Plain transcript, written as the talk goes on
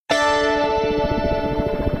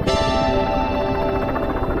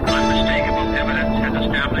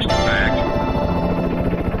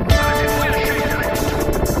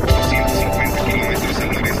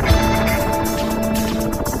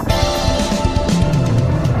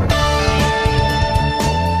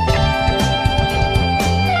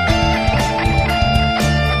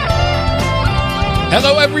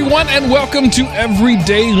Hello, everyone, and welcome to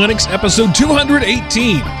Everyday Linux episode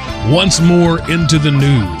 218. Once more into the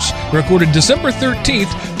news. Recorded December 13th,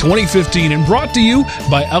 2015, and brought to you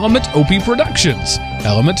by Element OP Productions.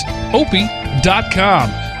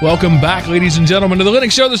 ElementOP.com. Welcome back, ladies and gentlemen, to the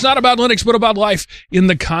Linux show that's not about Linux, but about life in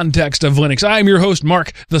the context of Linux. I am your host,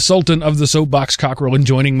 Mark, the Sultan of the Soapbox Cockerel, and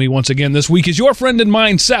joining me once again this week is your friend and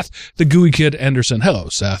mine, Seth, the Gooey Kid Anderson. Hello,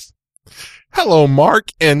 Seth. Hello, Mark,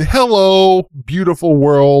 and hello, beautiful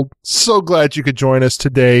world. So glad you could join us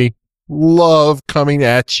today. Love coming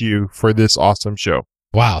at you for this awesome show.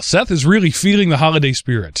 Wow, Seth is really feeling the holiday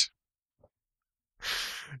spirit.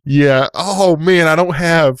 Yeah. Oh, man, I don't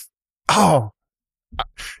have...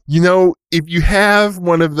 You know, if you have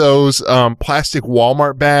one of those plastic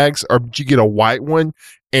Walmart bags, or you get a white one,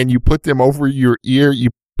 and you put them over your ear, you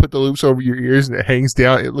put the loops over your ears and it hangs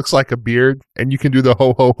down, it looks like a beard, and you can do the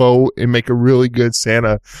ho ho ho and make a really good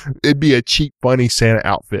Santa. It'd be a cheap, funny Santa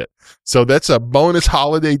outfit. So that's a bonus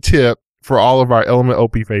holiday tip for all of our Element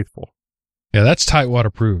OP faithful. Yeah, that's Tightwad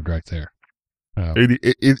approved right there.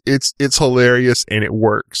 It's hilarious and it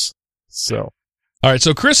works. So. All right,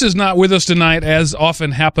 so Chris is not with us tonight, as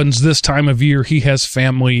often happens this time of year. He has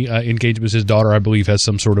family engagements. His daughter, I believe, has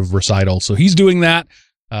some sort of recital, so he's doing that.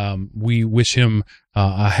 We wish him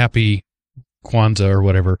a happy Kwanzaa or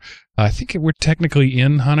whatever. I think we're technically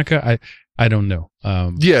in Hanukkah. I don't know.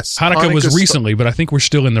 Yes. Hanukkah was recently, but I think we're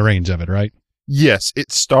still in the range of it, right? Yes,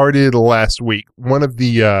 it started last week. One of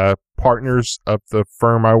the partners of the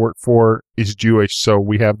firm I work for is Jewish, so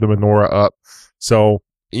we have the menorah up. So,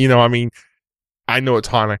 you know, I mean, I know it's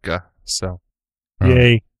Hanukkah, so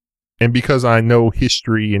yay. And because I know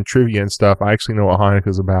history and trivia and stuff, I actually know what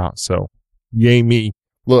Hanukkah's about, so yay me.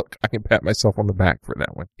 Look, I can pat myself on the back for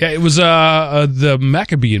that one. Yeah, it was the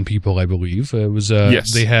Maccabean people, I believe. It was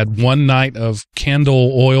yes. They had one night of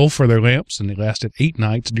candle oil for their lamps, and they lasted 8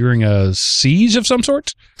 nights during a siege of some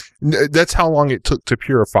sort. That's how long it took to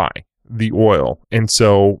purify the oil. And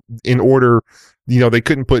so in order, you know, they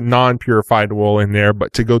couldn't put non-purified oil in there,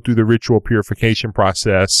 but to go through the ritual purification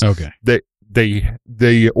process, okay,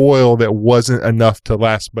 the oil that wasn't enough to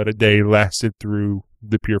last but a day lasted through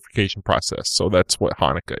the purification process. So that's what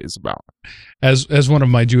Hanukkah is about. As one of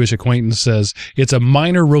my Jewish acquaintances says, it's a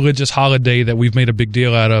minor religious holiday that we've made a big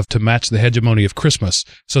deal out of to match the hegemony of Christmas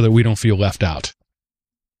so that we don't feel left out.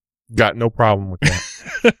 Got no problem with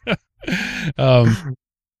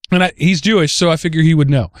that. He's Jewish, so I figure he would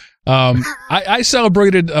know. I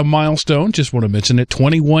celebrated a milestone, just want to mention it.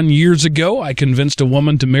 21 years ago, I convinced a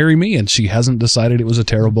woman to marry me, and she hasn't decided it was a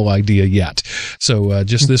terrible idea yet. So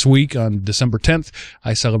just this week, on December 10th,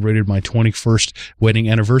 I celebrated my 21st wedding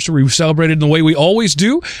anniversary. We celebrated in the way we always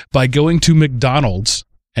do, by going to McDonald's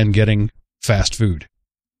and getting fast food.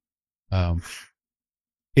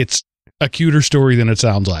 It's a cuter story than it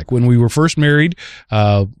sounds like. When we were first married,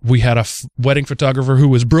 we had a wedding photographer who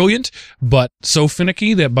was brilliant, but so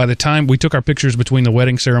finicky that by the time we took our pictures between the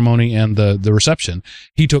wedding ceremony and the reception,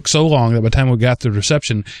 he took so long that by the time we got to the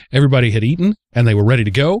reception, everybody had eaten and they were ready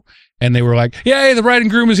to go. And they were like, "Yay, the bride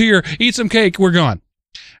and groom is here. Eat some cake. We're gone."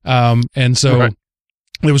 And so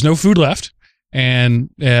there was no food left.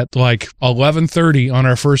 And at like 11:30 on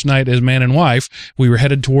our first night as man and wife, we were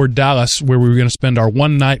headed toward Dallas, where we were going to spend our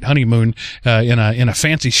one-night honeymoon in a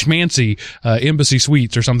fancy schmancy embassy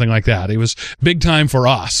suites or something like that. It was big time for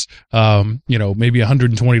us. You know, maybe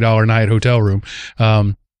 $120 night hotel room.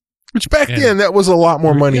 Which back then, that was a lot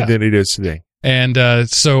more money than it is today. And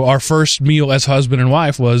so our first meal as husband and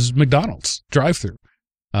wife was McDonald's drive-thru.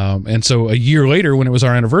 And so a year later, when it was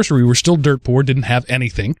our anniversary, we were still dirt poor, didn't have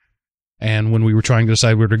anything. And when we were trying to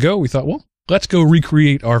decide where to go, we thought, well, let's go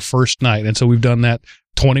recreate our first night. And so we've done that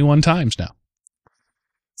 21 times now.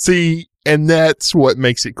 See, and that's what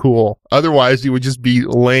makes it cool. Otherwise, you would just be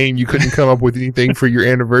lame. You couldn't come up with anything for your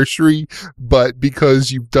anniversary. But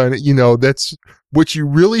because you've done it, you know, that's what you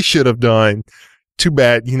really should have done. Too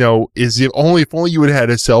bad, you know, is if only you would have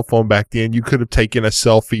had a cell phone back then, you could have taken a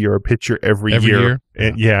selfie or a picture every year.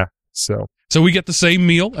 And So we get the same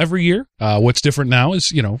meal every year. What's different now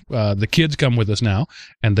is, you know, the kids come with us now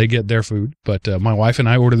and they get their food. But my wife and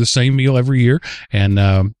I order the same meal every year. And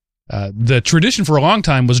the tradition for a long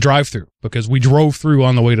time was drive-through, because we drove through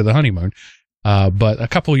on the way to the honeymoon. But a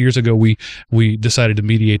couple of years ago, we decided to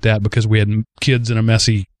mediate that because we had kids in a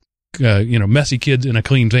messy kids in a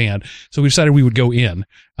clean van. So we decided we would go in.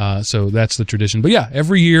 So that's the tradition. But yeah,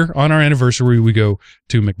 every year on our anniversary, we go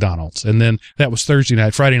to McDonald's. And then that was Thursday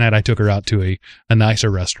night. Friday night, I took her out to a nicer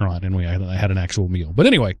restaurant and I had an actual meal. But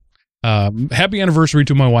anyway, happy anniversary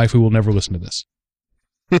to my wife, who will never listen to this.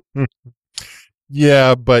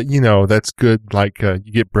 Yeah, but that's good. Like,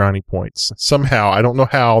 you get brownie points somehow. I don't know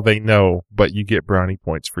how they know, but you get brownie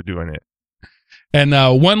points for doing it. And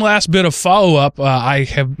one last bit of follow-up,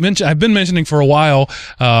 I've been mentioning for a while,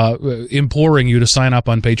 imploring you to sign up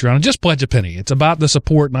on Patreon and just pledge a penny. It's about the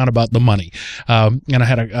support, not about the money. And I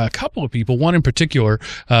had a couple of people, one in particular,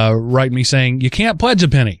 write me saying, you can't pledge a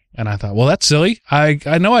penny. And I thought, well, that's silly.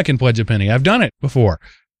 I know I can pledge a penny. I've done it before.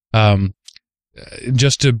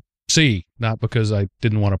 Just to see, not because I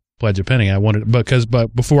didn't want to pledge a penny.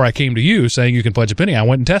 But before I came to you saying you can pledge a penny, I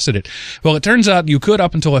went and tested it. Well, it turns out you could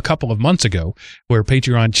up until a couple of months ago, where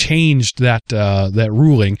Patreon changed that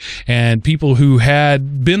ruling, and people who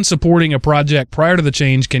had been supporting a project prior to the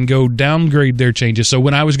change can go downgrade their changes. So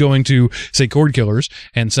when I was going to, say, Cord Killers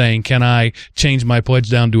and saying, can I change my pledge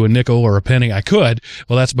down to a nickel or a penny? I could.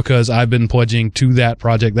 Well, that's because I've been pledging to that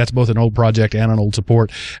project. That's both an old project and an old support,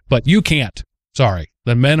 but you can't. Sorry.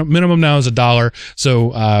 The minimum now is $1.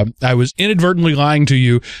 So, I was inadvertently lying to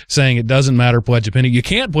you saying it doesn't matter, pledge a penny. You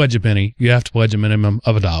can't pledge a penny. You have to pledge a minimum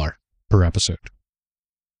of $1 per episode.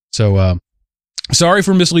 So, sorry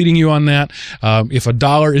for misleading you on that. If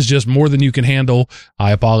 $1 is just more than you can handle,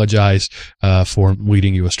 I apologize, for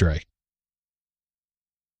leading you astray.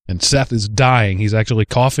 And Seth is dying. He's actually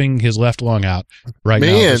coughing his left lung out right now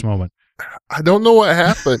at this moment. I don't know what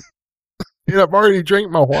happened. And I've already drank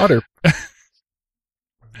my water.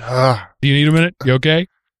 Do you need a minute? You okay?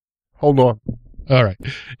 Hold on. All right.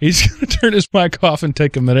 He's going to turn his mic off and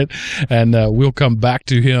take a minute, and we'll come back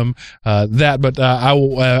to him But I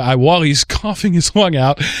will, while he's coughing his lung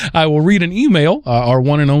out, I will read an email, our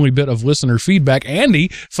one and only bit of listener feedback. Andy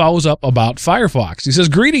follows up about Firefox. He says,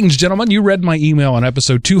 greetings, gentlemen. You read my email on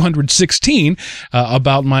episode 216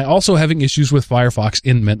 about my also having issues with Firefox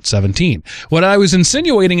in Mint 17. What I was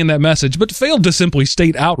insinuating in that message, but failed to simply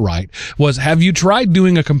state outright, was, have you tried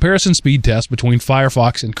doing a comparison speed test between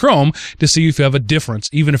Firefox and Chrome to see if you have a difference,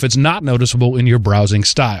 even if it's not noticeable in your browsing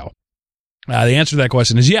style? The answer to that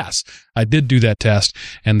question is yes. I did do that test,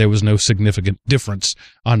 and there was no significant difference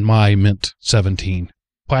on my Mint 17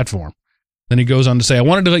 platform. Then he goes on to say, I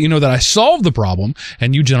wanted to let you know that I solved the problem,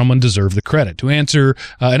 and you gentlemen deserve the credit. To answer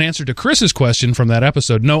an answer to Chris's question from that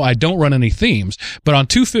episode, no, I don't run any themes. But on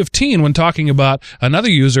 215, when talking about another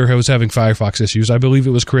user who was having Firefox issues, I believe it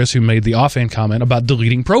was Chris who made the offhand comment about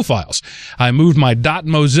deleting profiles. I moved my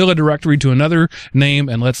 .mozilla directory to another name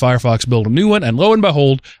and let Firefox build a new one, and lo and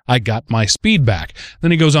behold, I got my speed back.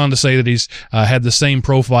 Then he goes on to say that he's had the same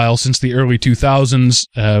profile since the early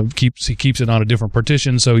 2000s. He keeps it on a different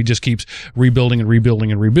partition, so he just keeps rebuilding,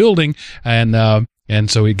 and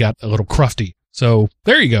so he got a little crufty. So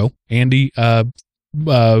there you go. Andy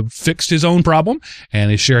fixed his own problem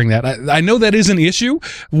and is sharing that. I know that is an issue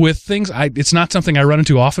with things. It's not something I run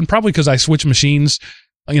into often, probably because I switch machines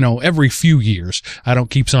every few years. I don't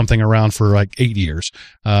keep something around for like 8 years.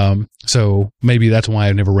 So maybe that's why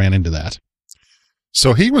I never ran into that.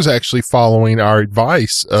 So he was actually following our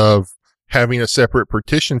advice of having a separate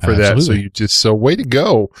partition for Absolutely. that. So way to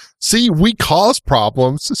go. See, we cause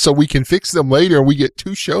problems so we can fix them later, and we get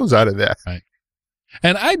 2 shows out of that. Right.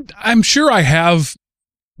 And I'm sure I have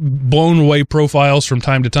blown away profiles from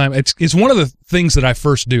time to time. It's one of the things that I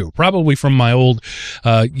first do, probably from my old,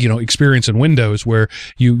 experience in Windows, where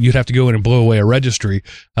you'd have to go in and blow away a registry.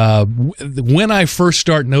 When I first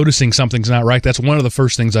start noticing something's not right, that's one of the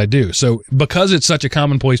first things I do. So because it's such a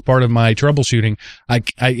commonplace part of my troubleshooting,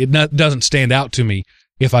 it doesn't stand out to me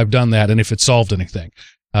if I've done that and if it's solved anything.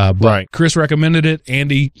 But right. Chris recommended it.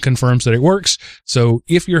 Andy confirms that it works. So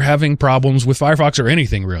if you're having problems with Firefox or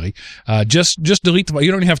anything really, just delete the, you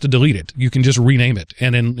don't even have to delete it. You can just rename it.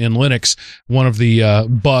 And in Linux, one of the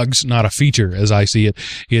bugs, not a feature as I see it,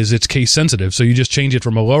 is it's case sensitive. So you just change it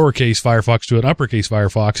from a lowercase Firefox to an uppercase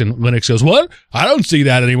Firefox, and Linux goes, what? I don't see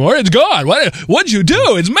that anymore. It's gone. What'd you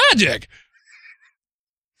do? It's magic.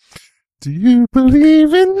 Do you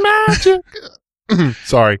believe in magic?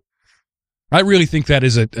 Sorry. I really think that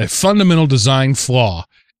is a fundamental design flaw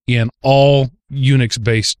in all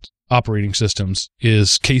Unix-based operating systems,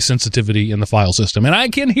 is case sensitivity in the file system. And I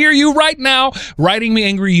can hear you right now writing me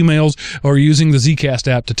angry emails or using the Zcast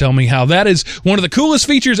app to tell me how that is one of the coolest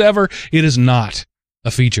features ever. It is not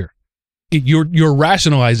a feature. You're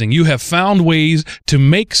rationalizing. You have found ways to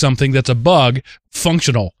make something that's a bug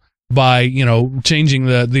functional by, changing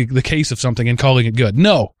the case of something and calling it good.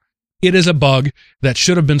 No, it is a bug that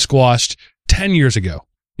should have been squashed 10 years ago.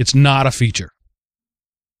 It's not a feature.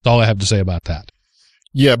 That's all I have to say about that.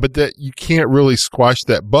 Yeah, but that you can't really squash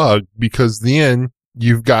that bug, because then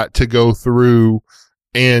you've got to go through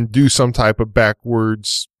and do some type of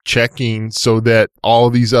backwards checking so that all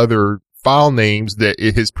these other file names that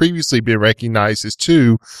it has previously been recognized as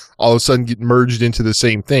two all of a sudden get merged into the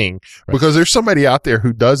same thing. Right. Because there's somebody out there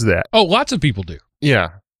who does that. Oh, lots of people do. Yeah.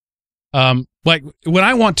 Like when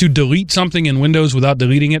I want to delete something in Windows without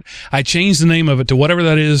deleting it, I change the name of it to whatever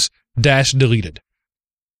that is, -deleted.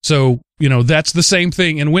 So, that's the same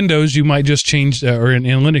thing. In Windows, you might just change, or in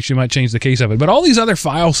Linux, you might change the case of it. But all these other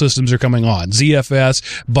file systems are coming on. ZFS,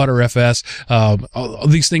 ButterFS, all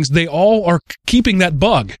these things, they all are keeping that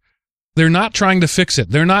bug. They're not trying to fix it.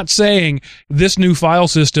 They're not saying this new file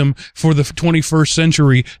system for the 21st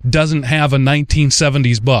century doesn't have a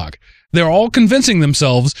 1970s bug. They're all convincing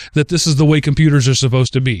themselves that this is the way computers are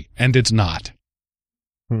supposed to be, and it's not.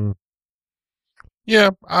 Yeah,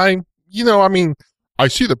 I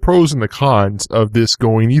see the pros and the cons of this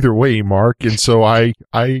going either way, Mark, and so I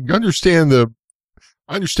understand the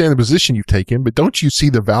position you've taken, but don't you see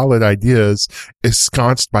the valid ideas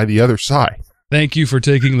ensconced by the other side? Thank you for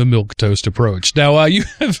taking the milquetoast approach. Now, you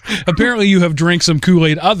have drank some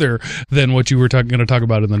Kool-Aid other than what you were going to talk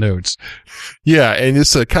about in the notes. Yeah, and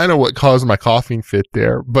it's kind of what caused my coughing fit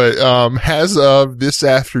there. But as of this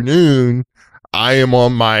afternoon, I am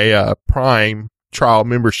on my Prime trial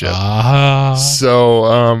membership. So,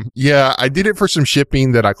 I did it for some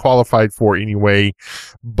shipping that I qualified for anyway.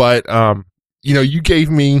 But, you gave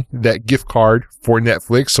me that gift card for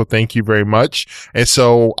Netflix. So thank you very much. And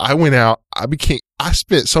so I went out, I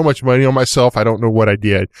spent so much money on myself. I don't know what I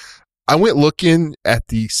did. I went looking at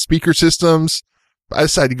the speaker systems. I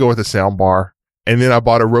decided to go with a sound bar, and then I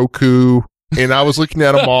bought a Roku, and I was looking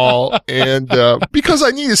at them all. And, because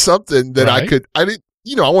I needed something that I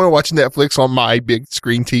want to watch Netflix on my big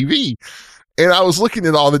screen TV. And I was looking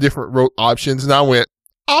at all the different options, and I went,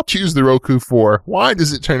 I'll choose the Roku 4. Why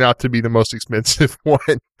does it turn out to be the most expensive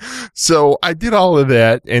one? So I did all of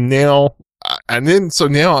that, and now I'm going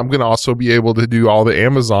to also be able to do all the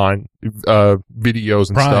Amazon videos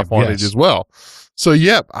and Prime, stuff on it as well. So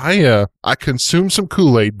I consumed some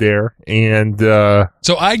Kool-Aid there, and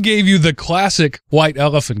so I gave you the classic white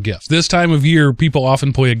elephant gift. This time of year, people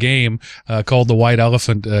often play a game called the white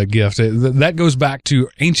elephant gift. That goes back to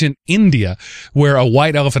ancient India, where a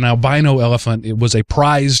white elephant, albino elephant, it was a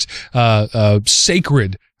prized,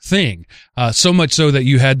 sacred thing. So much so that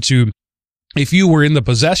you had to, if you were in the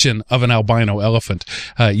possession of an albino elephant,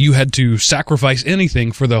 you had to sacrifice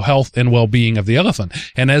anything for the health and well-being of the elephant.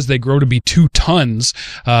 And as they grow to be 2 tons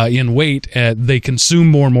in weight, they consume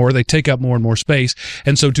more and more. They take up more and more space.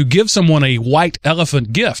 And so to give someone a white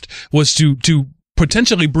elephant gift was to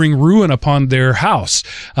potentially bring ruin upon their house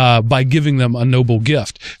by giving them a noble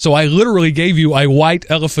gift. So I literally gave you a white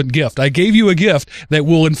elephant gift. I gave you a gift that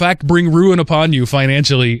will, in fact, bring ruin upon you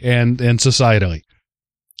financially and societally.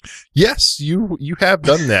 Yes, you have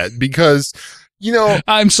done that because,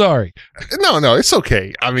 I'm sorry. No, it's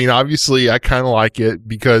okay. I mean, obviously I kind of like it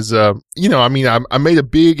because, I made a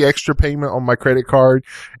big extra payment on my credit card,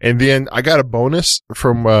 and then I got a bonus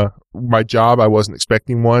from, my job. I wasn't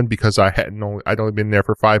expecting one because I'd only been there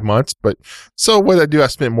for 5 months. But so what I do, I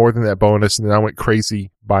spent more than that bonus, and then I went crazy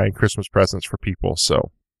buying Christmas presents for people.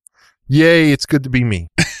 So yay, it's good to be me.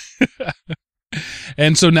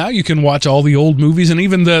 And so now you can watch all the old movies and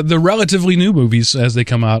even the relatively new movies as they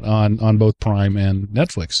come out on both Prime and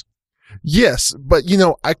Netflix. Yes, but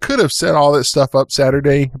I could have set all that stuff up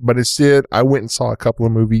Saturday, but instead I went and saw a couple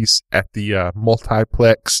of movies at the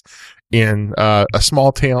multiplex in a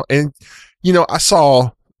small town. And I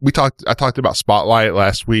talked about Spotlight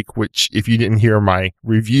last week, which if you didn't hear my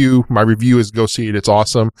review is go see it. It's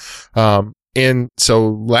awesome. And so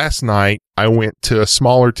last night I went to a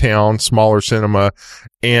smaller town, smaller cinema,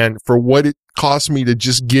 and for what it cost me to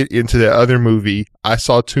just get into that other movie, I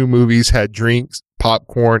saw 2 movies, had drinks,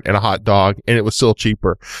 popcorn, and a hot dog, and it was still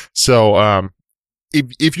cheaper. So,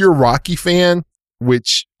 if you're a Rocky fan,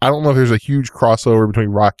 which I don't know if there's a huge crossover between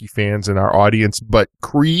Rocky fans and our audience, but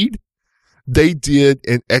Creed, they did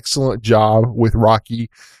an excellent job with Rocky.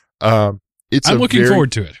 I'm looking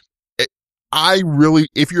forward to it.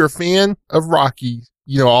 If you're a fan of Rocky,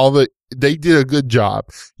 they did a good job.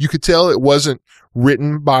 You could tell it wasn't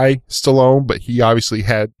written by Stallone, but he obviously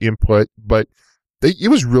had input, but it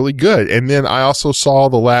was really good. And then I also saw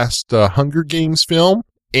the last Hunger Games film,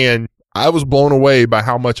 and I was blown away by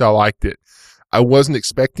how much I liked it. I wasn't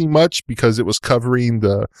expecting much because it was covering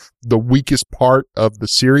the weakest part of the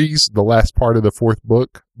series, the last part of the 3rd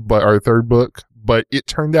book, but it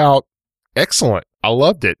turned out excellent. I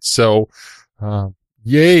loved it. So,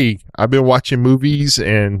 yay. I've been watching movies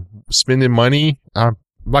and spending money. I'm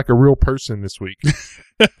like a real person this week.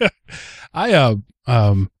 I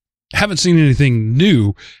haven't seen anything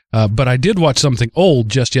new, but I did watch something old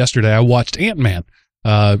just yesterday. I watched Ant-Man,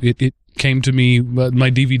 It came to me,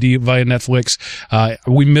 my DVD via Netflix.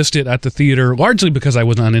 We missed it at the theater, largely because I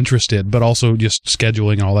was uninterested, but also just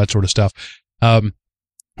scheduling and all that sort of stuff.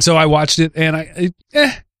 So I watched it, and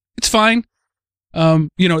it's fine.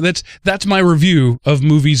 That's my review of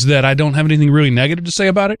movies that I don't have anything really negative to say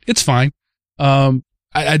about it. It's fine.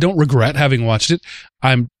 I don't regret having watched it.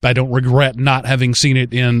 I don't regret not having seen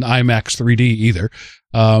it in IMAX 3D either.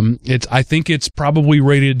 I think it's probably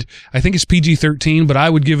rated, I think it's PG-13, but I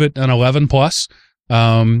would give it an 11 plus.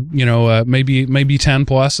 Maybe 10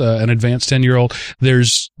 plus, an advanced 10-year-old.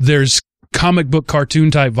 There's comic book cartoon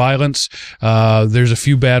type violence. There's a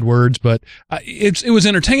few bad words, but it was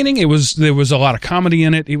entertaining. There was a lot of comedy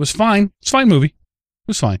in it. It was fine. It's a fine movie. It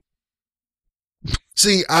was fine.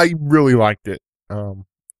 See, I really liked it.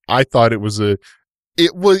 I thought it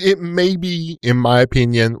maybe, in my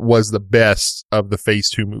opinion, was the best of the Phase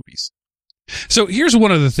 2 movies. So here's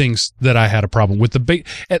one of the things that I had a problem with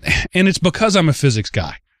and it's because I'm a physics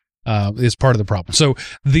guy. Is part of the problem. So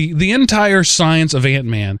the entire science of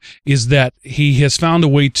Ant-Man is that he has found a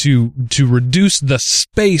way to reduce the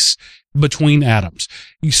space between atoms.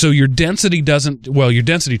 So your density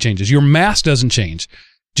changes. Your mass doesn't change.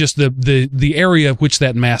 Just the area of which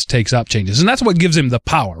that mass takes up changes. And that's what gives him the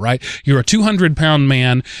power, right? You're a 200-pound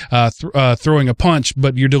man throwing a punch,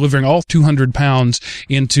 but you're delivering all 200 pounds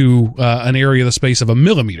into an area of the space of a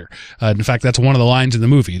millimeter. In fact, that's one of the lines in the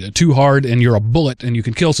movie. Too hard and you're a bullet and you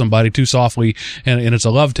can kill somebody. Too softly and it's a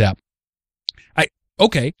love tap. I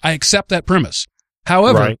accept that premise.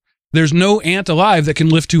 However, right. There's no ant alive that can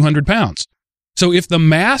lift 200 pounds. So if the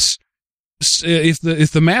mass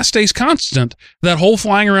stays constant, that whole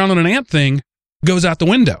flying around on an ant thing goes out the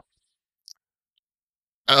window.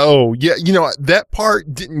 Oh, yeah. That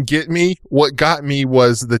part didn't get me. What got me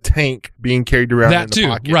was the tank being carried around in the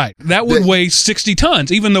pocket. Right. That would weigh 60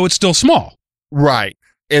 tons, even though it's still small. Right.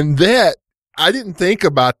 And that, I didn't think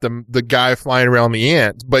about the guy flying around the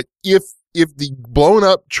ant, but if the blown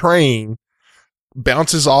up train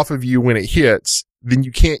bounces off of you when it hits, then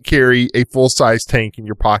you can't carry a full-size tank in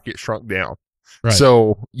your pocket shrunk down. Right.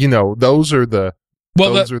 So, those are the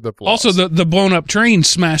flaws. Also, the blown-up train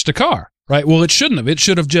smashed a car, right? Well, it shouldn't have. It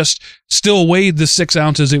should have just still weighed the 6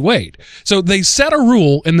 ounces it weighed. So they set a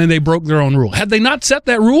rule, and then they broke their own rule. Had they not set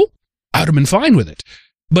that rule, I would have been fine with it.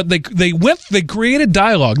 But they created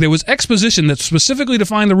dialogue. There was exposition that specifically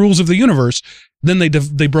defined the rules of the universe. Then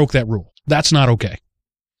they broke that rule. That's not okay.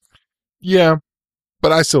 Yeah.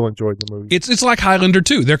 But I still enjoyed the movie. It's like Highlander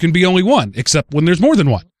 2. There can be only one, except when there's more than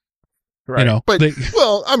one. Right. But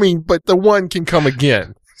the one can come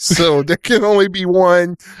again. So there can only be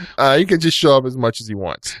one. He can just show up as much as he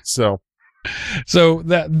wants. So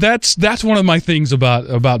that's one of my things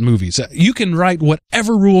about movies. You can write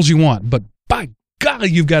whatever rules you want, but by golly,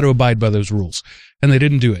 you've got to abide by those rules. And they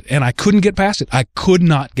didn't do it. And I couldn't get past it. I could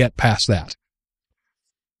not get past that.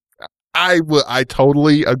 I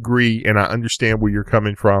totally agree, and I understand where you're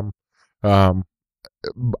coming from. I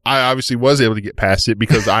obviously was able to get past it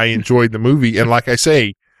because I enjoyed the movie, and like I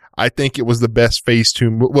say, I think it was the best Phase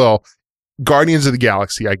 2. Well, Guardians of the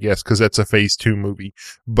Galaxy, I guess, because that's a Phase 2 movie.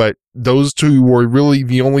 But those two were really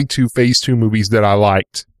the only two Phase 2 movies that I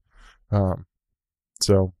liked. All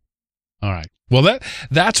right. Well,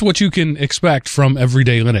 that's what you can expect from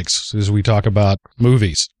Everyday Linux as we talk about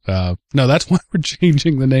movies. No, that's why we're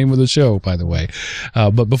changing the name of the show, by the way.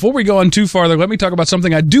 But before we go on too farther, let me talk about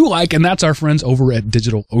something I do like, and that's our friends over at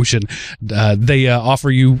DigitalOcean. They offer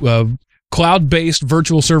you cloud-based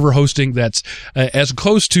virtual server hosting that's as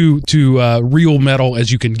close to real metal as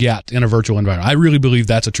you can get in a virtual environment. I really believe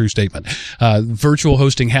that's a true statement. Virtual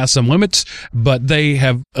hosting has some limits, but they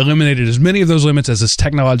have eliminated as many of those limits as is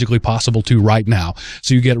technologically possible to right now.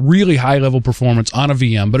 So you get really high-level performance on a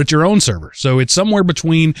VM, but it's your own server. So it's somewhere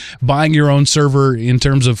between buying your own server in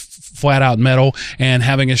terms of flat-out metal and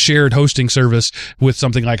having a shared hosting service with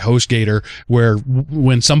something like HostGator, where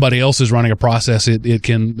when somebody else is running a process, it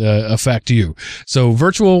can affect you. So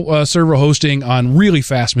virtual server hosting on really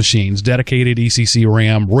fast machines, dedicated ECC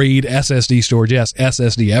RAM, RAID, SSD storage. Yes,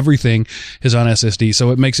 SSD. Everything is on SSD,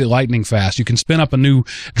 so it makes it lightning fast. You can spin up a new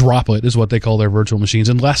droplet, is what they call their virtual machines,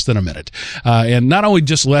 in less than a minute. And not only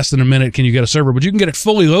just less than a minute can you get a server, but you can get it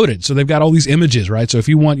fully loaded. So they've got all these images, right? So if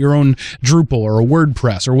you want your own Drupal or a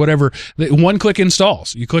WordPress or whatever, one-click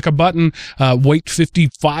installs. You click a button, wait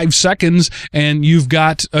 55 seconds, and you've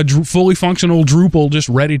got a fully functional Drupal just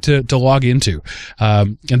ready to log into.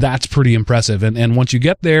 And that's pretty impressive. And once you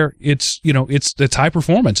get there, it's high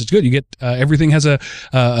performance. It's good. You get, everything has all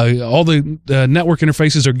the network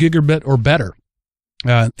interfaces are gigabit or better.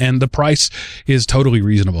 And the price is totally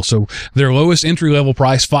reasonable. So their lowest entry-level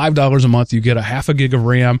price, $5 a month, you get a half a gig of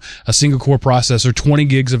RAM, a single-core processor, 20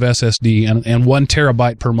 gigs of SSD, and 1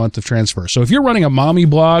 terabyte per month of transfer. So if you're running a mommy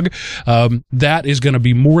blog, that is going to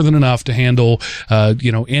be more than enough to handle,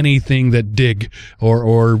 anything that Dig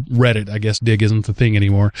or Reddit, I guess Dig isn't the thing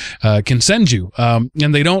anymore, can send you. And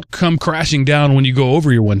they don't come crashing down when you go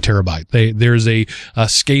over your 1 terabyte. There's a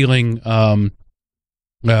scaling,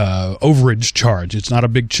 overage charge. It's not a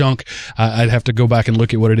big chunk. I'd have to go back and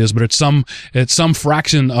look at what it is, but it's some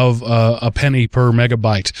fraction of a penny per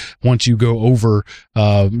megabyte once you go over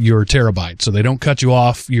your terabyte. So they don't cut you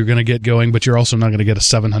off. You're going to get going, but you're also not going to get a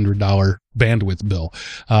 $700 bandwidth bill.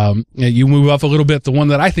 You move up a little bit. The one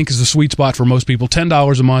that I think is the sweet spot for most people,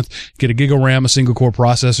 $10 a month, get a gig of RAM, a single core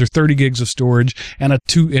processor, 30 gigs of storage, and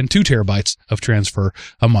 2 terabytes of transfer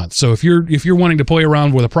a month. So if you're wanting to play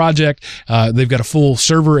around with a project, they've got a full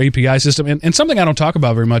server API system. And something I don't talk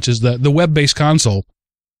about very much is the web-based console.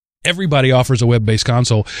 Everybody offers a web-based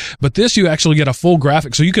console, but this you actually get a full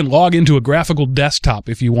graphic, so you can log into a graphical desktop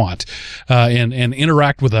if you want, and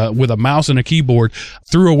interact with a mouse and a keyboard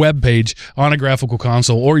through a web page on a graphical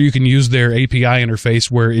console, or you can use their API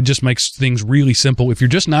interface where it just makes things really simple. If you're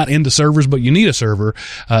just not into servers but you need a server,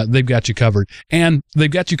 they've got you covered, and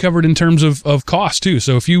they've got you covered in terms of cost too.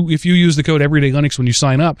 So if you use the code Everyday Linux when you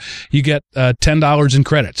sign up, you get $10 in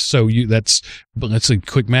credits. So let's see,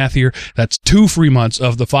 quick math here. That's 2 free months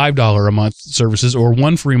of the $5 a month services, or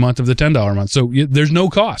 1 free month of the $10 a month. So there's no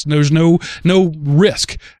cost. There's no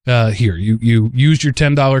risk here. You use your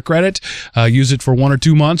 $10 credit, use it for 1 or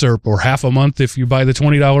 2 months, or half a month if you buy the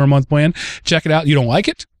 $20 a month plan. Check it out. You don't like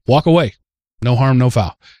it? Walk away. No harm, no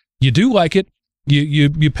foul. You do like it?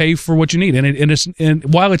 You pay for what you need, and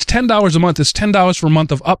while it's $10 a month, it's $10 for a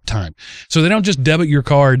month of uptime. So they don't just debit your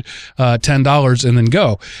card $10 and then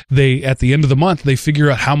go. They, at the end of the month, they figure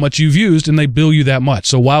out how much you've used and they bill you that much.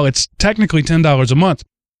 So while it's technically $10 a month,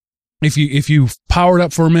 if you power it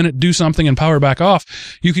up for a minute, do something, and power back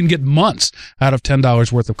off, you can get months out of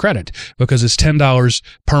 $10 worth of credit, because it's $10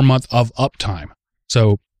 per month of uptime.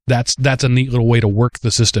 So that's a neat little way to work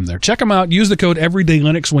the system there. Check them out. Use the code Everyday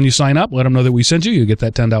Linux when you sign up. Let them know that we sent you. You get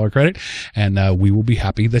that $10 credit, and we will be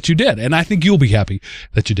happy that you did. And I think you'll be happy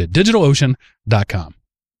that you did. DigitalOcean.com.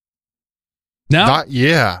 Now,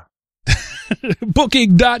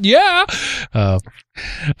 Booking.yeah.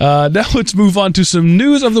 Now let's move on to some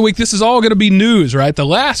news of the week. This is all going to be news, right? The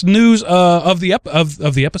last news of the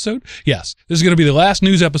episode. Yes, this is going to be the last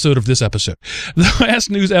news episode of this episode. The last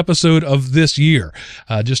news episode of this year.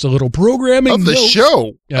 Just a little programming of the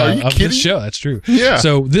show. Are you kidding? This show. That's true. Yeah.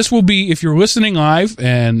 So this will be, if you're listening live,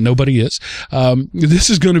 and nobody is, this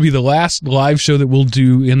is going to be the last live show that we'll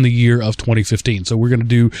do in the year of 2015. So we're going to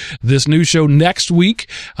do this news show next week.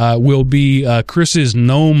 Will be Chris's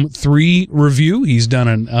GNOME 3 review. He's done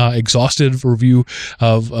an exhaustive review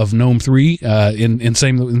of GNOME 3 in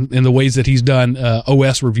the ways that he's done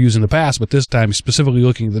OS reviews in the past, but this time he's specifically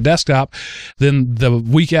looking at the desktop. Then the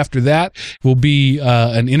week after that will be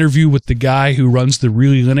an interview with the guy who runs the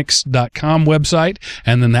reallylinux.com website,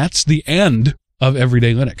 and then that's the end of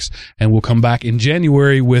Everyday Linux. And we'll come back in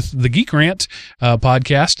January with the Geek Rant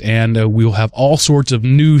podcast, and we'll have all sorts of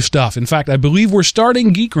new stuff. In fact, I believe we're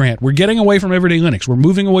starting Geek Rant. We're getting away from Everyday Linux. We're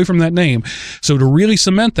moving away from that name. So to really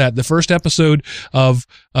cement that, the first episode of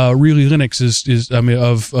Really Linux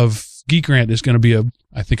of Geek Rant is going to be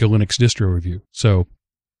I think a Linux distro review. So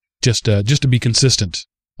just to be consistent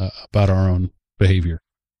about our own behavior.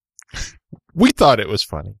 We thought it was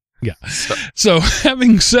funny. Yeah. So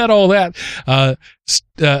having said all that,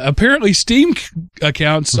 apparently Steam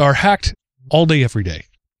accounts are hacked all day, every day.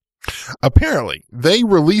 Apparently, they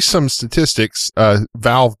released some statistics,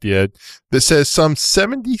 Valve did, that says some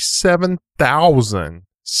 77,000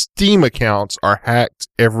 Steam accounts are hacked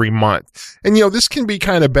every month. And, this can be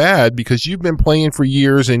kind of bad because you've been playing for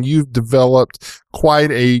years and you've developed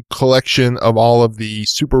quite a collection of all of the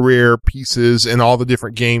super rare pieces and all the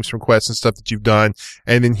different games from Quest and stuff that you've done.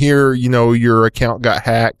 And then here, your account got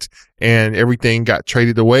hacked and everything got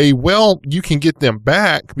traded away. Well, you can get them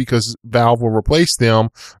back because Valve will replace them,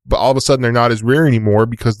 but all of a sudden they're not as rare anymore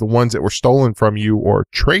because the ones that were stolen from you or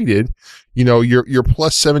traded, your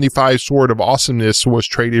plus 75 Sword of Awesomeness was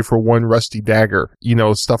traded for one rusty dagger.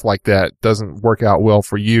 Stuff like that doesn't work out well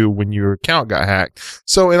for you when your account got hacked.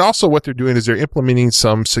 So, and also what they're doing is they're implementing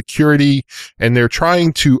some security and they're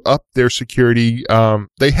trying to up their security.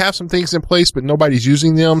 They have some things in place, but nobody's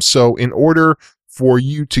using them. So in order for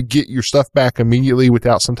you to get your stuff back immediately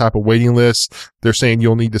without some type of waiting list, they're saying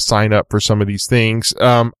you'll need to sign up for some of these things.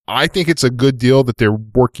 I think it's a good deal that they're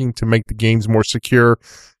working to make the games more secure.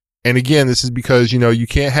 And again, this is because, you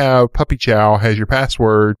can't have Puppy Chow as your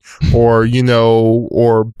password or,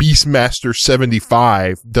 or Beastmaster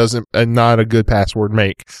 75 not a good password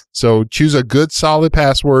make. So choose a good solid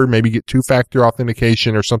password, maybe get 2-factor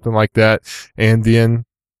authentication or something like that. And then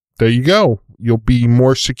there you go. You'll be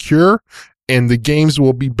more secure and the games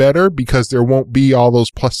will be better because there won't be all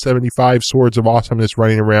those plus 75 swords of awesomeness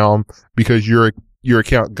running around because your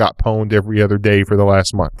account got pwned every other day for the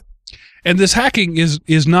last month. And this hacking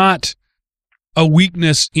is not a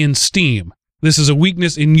weakness in Steam. This is a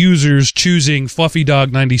weakness in users choosing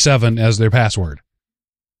FluffyDog97 as their password.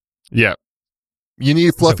 Yeah. You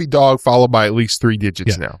need Fluffy Dog followed by at least 3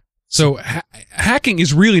 digits now. So hacking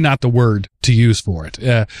is really not the word to use for it.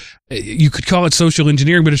 You could call it social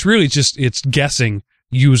engineering, but it's really just it's guessing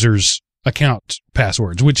users' account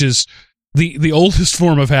passwords, which is the oldest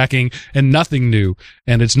form of hacking and nothing new.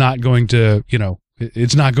 And it's not going to,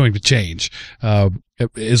 it's not going to change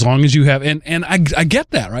as long as you have. And I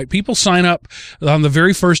get that, right? People sign up on the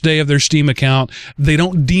very first day of their Steam account. They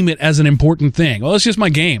don't deem it as an important thing. Well, it's just my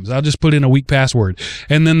games. I'll just put in a weak password.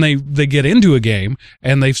 And then they get into a game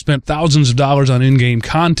and they've spent thousands of dollars on in-game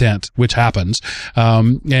content, which happens.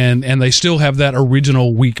 And they still have that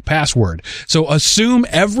original weak password. So assume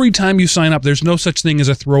every time you sign up, there's no such thing as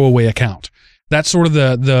a throwaway account. That's sort of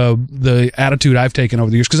the attitude I've taken over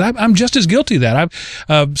the years because I'm just as guilty of that.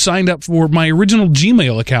 I've signed up for my original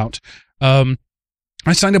Gmail account.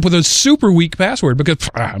 I signed up with a super weak password because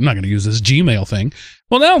I'm not going to use this Gmail thing.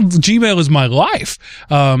 Well, now Gmail is my life.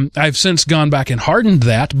 I've since gone back and hardened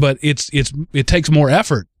that, but it takes more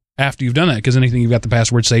effort after you've done that because anything you've got the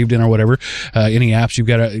password saved in or whatever, any apps you've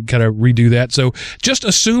got to redo that. So just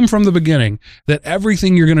assume from the beginning that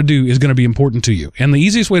everything you're going to do is going to be important to you. And the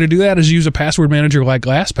easiest way to do that is use a password manager like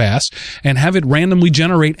LastPass and have it randomly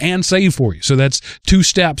generate and save for you. So that's 2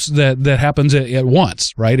 steps that happens at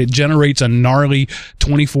once, right? It generates a gnarly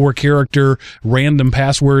 24-character random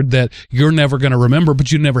password that you're never going to remember,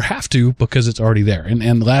 but you never have to because it's already there. And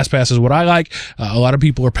LastPass is what I like. A lot of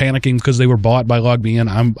people are panicking because they were bought by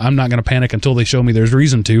LogMeIn. I'm not going to panic until they show me there's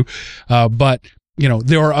reason to. But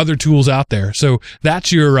there are other tools out there. So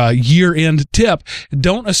that's your year-end tip.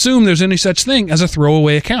 Don't assume there's any such thing as a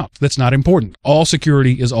throwaway account. That's not important. All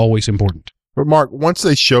security is always important. But Mark, once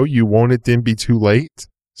they show you, won't it then be too late?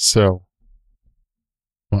 So.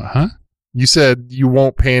 Huh? You said you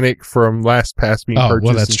won't panic from LastPass being purchased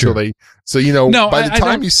well, that's until true. by the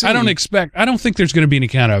time you see. I don't think there's going to be any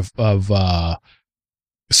kind of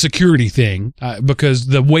security thing because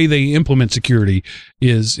the way they implement security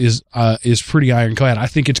is pretty ironclad. I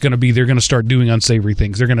think it's going to be they're going to start doing unsavory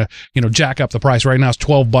things. They're going to jack up the price. Right now it's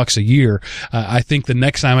 $12 a year. I think the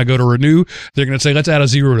next time I go to renew, they're going to say let's add a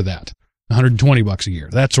zero to that. $120 a year,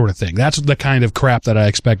 that sort of thing. That's the kind of crap that I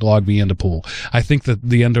expect LogMeIn to pull. I think that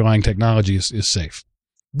the underlying technology is safe.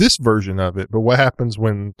 This version of it, but what happens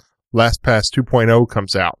when LastPass 2.0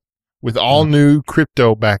 comes out? With all new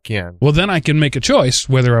crypto back in. Well, then I can make a choice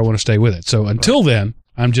whether I want to stay with it. So until then,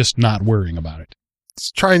 I'm just not worrying about it.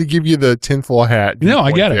 It's trying to give you the tinfoil hat. No,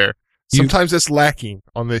 I get it. Sometimes that's lacking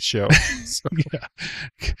on this show. So.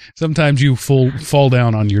 Yeah. Sometimes you fall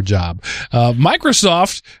down on your job.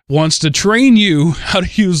 Microsoft wants to train you how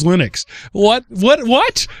to use Linux. What?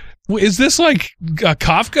 Is this like a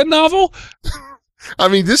Kafka novel? I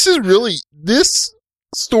mean, this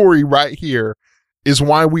story right here is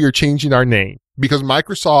why we are changing our name, because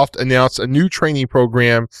Microsoft announced a new training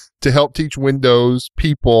program to help teach Windows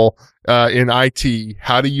people in IT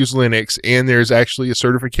how to use Linux, and there's actually a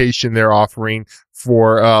certification they're offering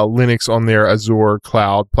for Linux on their Azure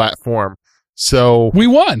cloud platform. So we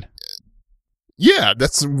won. Yeah,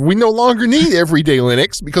 we no longer need everyday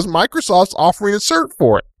Linux because Microsoft's offering a cert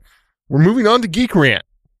for it. We're moving on to Geek Rant.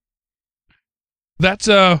 That's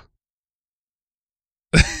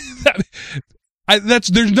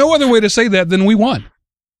there's no other way to say that than we won.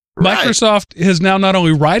 Right. Microsoft is now not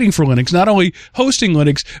only writing for Linux, not only hosting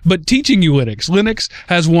Linux, but teaching you Linux. Linux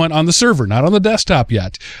has one on the server, not on the desktop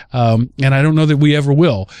yet. And I don't know that we ever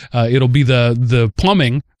will. It'll be the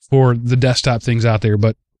plumbing for the desktop things out there.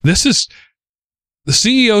 But this is the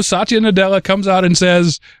CEO, Satya Nadella, comes out and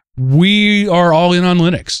says, we are all in on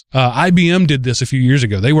Linux. IBM did this a few years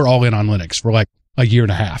ago. They were all in on Linux for like a year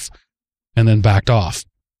and a half and then backed off.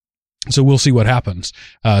 So we'll see what happens.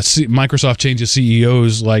 Microsoft changes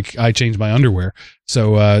CEOs like I change my underwear.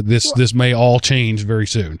 So this may all change very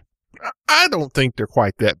soon. I don't think they're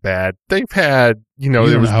quite that bad. They've had,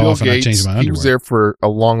 there was Bill Gates. He was there for a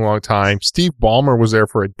long, long time. Steve Ballmer was there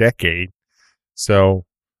for a decade. So,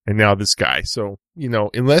 and now this guy. So,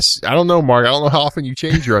 unless, I don't know, Mark, I don't know how often you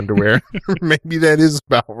change your underwear. Maybe that is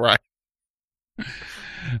about right.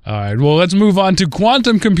 All right. Well, let's move on to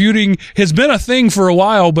quantum computing. Has been a thing for a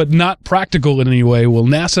while, but not practical in any way. Well,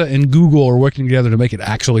 NASA and Google are working together to make it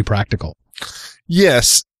actually practical.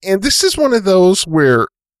 Yes. And this is one of those where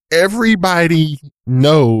everybody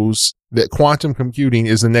knows that quantum computing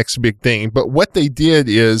is the next big thing. But what they did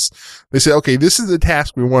is they said, okay, this is the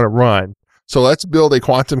task we want to run. So let's build a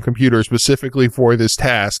quantum computer specifically for this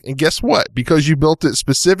task. And guess what? Because you built it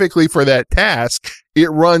specifically for that task,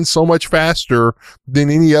 it runs so much faster than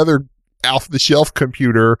any other off-the-shelf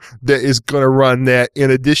computer that is going to run that,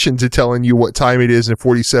 in addition to telling you what time it is in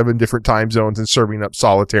 47 different time zones and serving up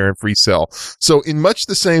solitaire and free cell. So in much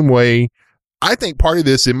the same way, I think part of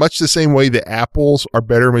this, in much the same way that Apples are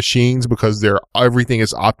better machines because everything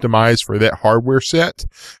is optimized for that hardware set,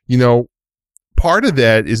 you know, part of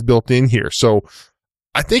that is built in here. So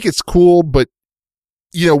I think it's cool, but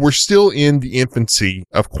you know, we're still in the infancy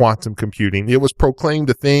of quantum computing. It was proclaimed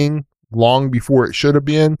a thing long before it should have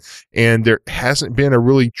been, and there hasn't been a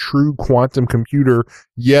really true quantum computer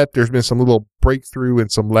yet. There's been some little breakthrough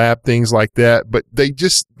and some lab things like that, but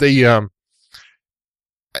this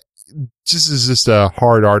is just a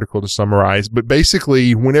hard article to summarize, but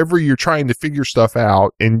basically whenever you're trying to figure stuff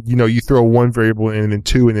out and, you know, you throw one variable in and then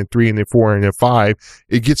two and then three and then four and then five,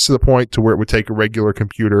 it gets to the point to where it would take a regular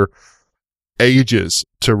computer ages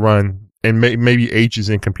to run, and maybe ages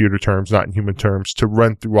in computer terms, not in human terms, to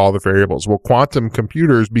run through all the variables. Well, quantum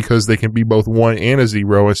computers, because they can be both one and a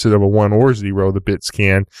zero instead of a one or zero, the bits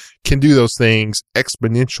can do those things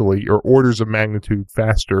exponentially or orders of magnitude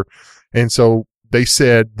faster. And so they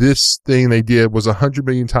said this thing they did was 100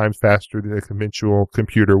 million times faster than a conventional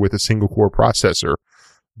computer with a single core processor.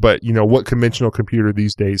 But, you know, what conventional computer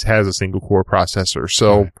these days has a single core processor?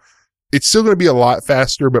 So it's still going to be a lot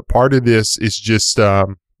faster, but part of this is just,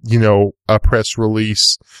 you know, a press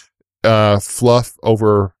release, fluff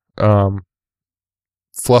over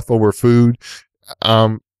food.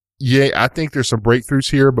 Yeah, I think there's some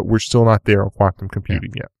breakthroughs here, but we're still not there on quantum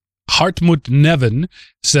computing yet. Hartmut Nevin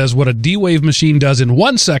says what a D-Wave machine does in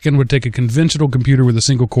 1 second would take a conventional computer with a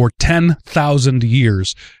single core 10,000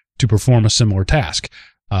 years to perform a similar task.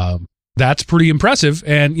 That's pretty impressive.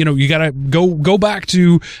 And, you know, you got to go back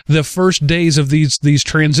to the first days of these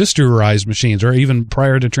transistorized machines, or even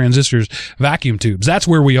prior to transistors, vacuum tubes. That's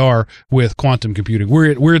where we are with quantum computing.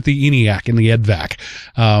 We're at the ENIAC and the EDVAC.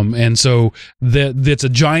 And so that's a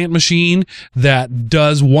giant machine that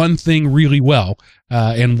does one thing really well.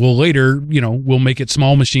 And we'll later, you know, we'll make it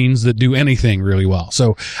small machines that do anything really well.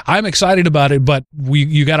 So I'm excited about it, but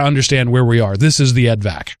you got to understand where we are. This is the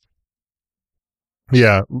EDVAC.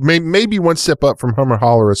 Yeah, maybe one step up from Hummer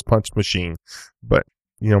Holler's punch machine, but,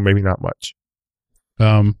 you know, maybe not much.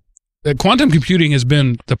 Quantum computing has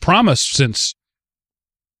been the promise since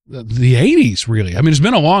the 80s, really. I mean, it's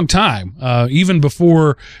been a long time. Even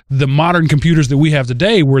before the modern computers that we have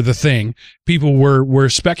today were the thing, people were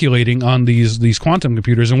speculating on these quantum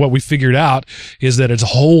computers, and what we figured out is that it's a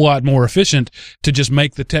whole lot more efficient to just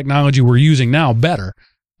make the technology we're using now better.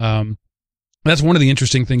 That's one of the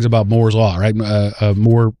interesting things about Moore's Law, right?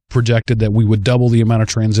 Moore projected that we would double the amount of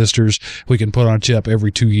transistors we can put on a chip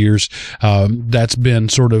every 2 years. That's been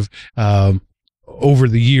sort of over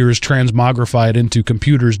the years transmogrified into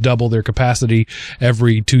computers double their capacity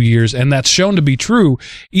every 2 years. And that's shown to be true,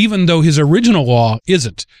 even though his original law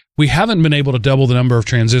isn't. We haven't been able to double the number of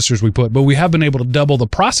transistors we put, but we have been able to double the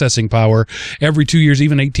processing power every 2 years,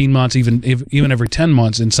 even 18 months, even every 10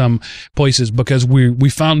 months in some places, because we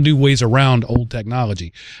found new ways around old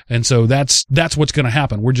technology. And so that's what's going to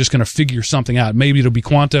happen. We're just going to figure something out. Maybe it'll be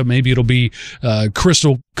quanta, maybe it'll be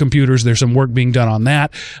crystal computers. There's some work being done on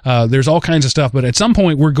that. There's all kinds of stuff, but at some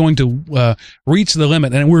point we're going to reach the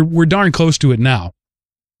limit, and we're darn close to it now.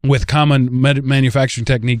 With common manufacturing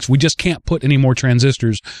techniques, we just can't put any more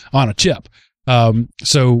transistors on a chip.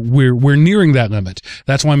 So we're nearing that limit.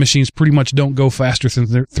 That's why machines pretty much don't go faster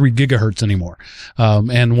than 3 gigahertz anymore.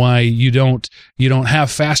 And why you don't have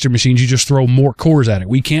faster machines. You just throw more cores at it.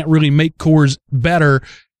 We can't really make cores better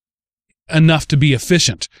enough to be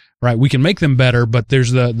efficient, right? We can make them better, but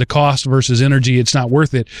there's the cost versus energy. It's not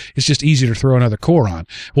worth it. It's just easier to throw another core on.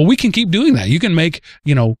 Well, we can keep doing that. You can make,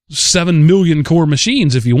 7 million core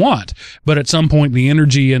machines if you want, but at some point the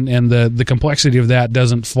energy and the complexity of that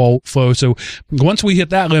doesn't flow. So once we hit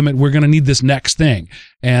that limit, we're going to need this next thing.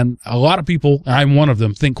 And a lot of people, I'm one of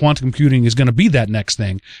them, think quantum computing is going to be that next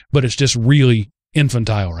thing, but it's just really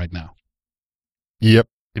infantile right now. Yep.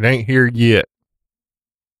 It ain't here yet.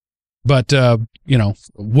 But,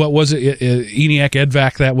 what was it? ENIAC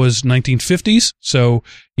EDVAC, that was 1950s. So,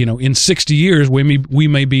 in 60 years, we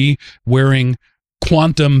may be wearing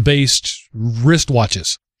quantum-based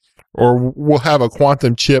wristwatches. or we'll have a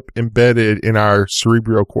quantum chip embedded in our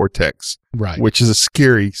cerebral cortex, Right. which is a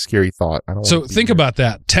scary, scary thought. I don't So want to think about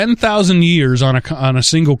that. 10,000 years on a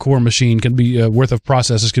single core machine can be worth of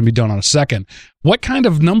processes can be done on a second. What kind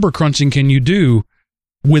of number crunching can you do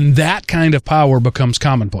when that kind of power becomes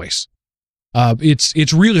commonplace?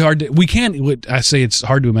 It's really hard to, I say it's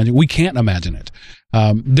hard to imagine. We can't imagine it.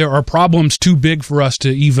 There are problems too big for us to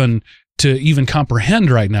even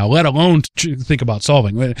comprehend right now, let alone think about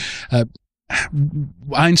solving.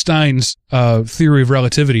 Einstein's theory of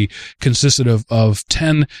relativity consisted of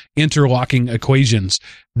 10 interlocking equations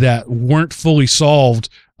that weren't fully solved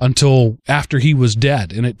until after he was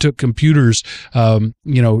dead. And it took computers,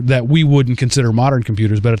 that we wouldn't consider modern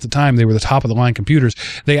computers, but at the time they were the top of the line computers.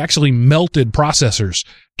 They actually melted processors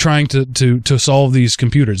trying to solve these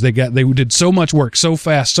computers. They did so much work so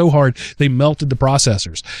fast, so hard, they melted the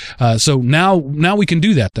processors. So now we can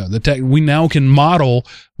do that though. We now can model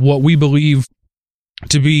what we believe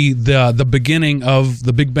to be the beginning of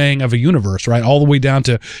the Big Bang of a universe, right? All the way down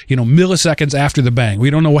to, milliseconds after the bang. We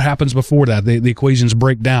don't know what happens before that. The equations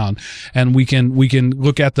break down, and we can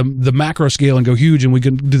look at the macro scale and go huge, and we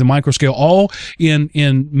can do the micro scale all in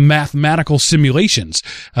mathematical simulations.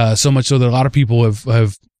 So much so that a lot of people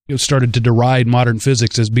have started to deride modern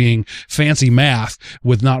physics as being fancy math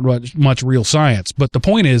with not much real science. But the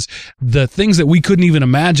point is, the things that we couldn't even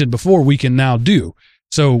imagine before, we can now do.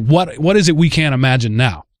 So what is it we can't imagine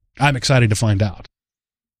now? I'm excited to find out.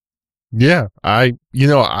 Yeah, I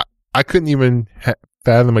couldn't even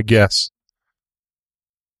fathom a guess.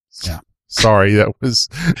 Yeah. Sorry, that was,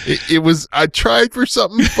 it was, I tried for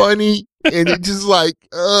something funny and it just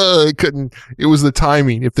it couldn't, it was the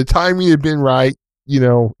timing. If the timing had been right,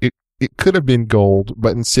 it could have been gold,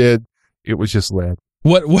 but instead it was just lead.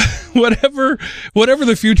 Whatever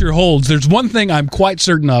the future holds, there's one thing I'm quite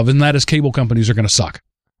certain of, and that is cable companies are going to suck.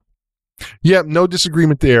 Yeah, no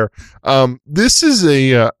disagreement there. This is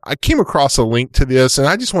I came across a link to this and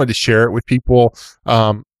I just wanted to share it with people.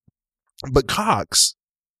 But Cox,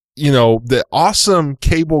 the awesome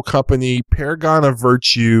cable company, paragon of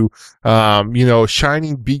virtue,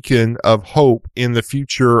 shining beacon of hope in the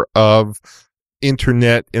future of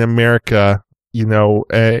internet in America,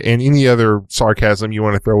 and any other sarcasm you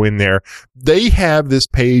want to throw in there. They have this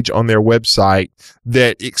page on their website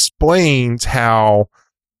that explains how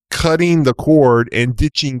cutting the cord and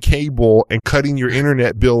ditching cable and cutting your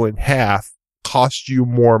internet bill in half costs you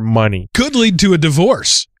more money. Could lead to a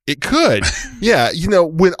divorce. It could. Yeah.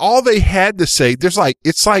 When all they had to say,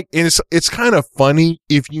 it's kind of funny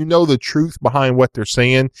if you know the truth behind what they're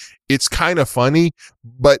saying. It's kind of funny,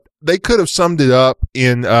 but they could have summed it up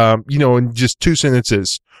in just two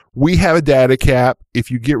sentences. We have a data cap.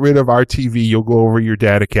 If you get rid of our TV, you'll go over your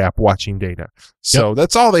data cap watching data. So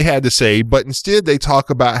That's all they had to say. But instead they talk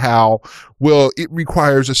about how, it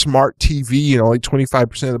requires a smart TV and only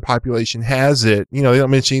 25% of the population has it. They don't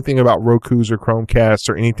mention anything about Roku's or Chromecasts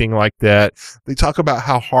or anything like that. They talk about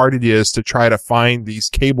how hard it is to try to find these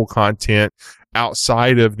cable content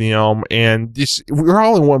outside of them, and we're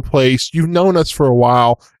all in one place. You've known us for a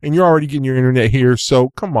while and you're already getting your internet here. So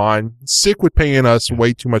come on, sick with paying us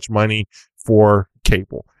way too much money for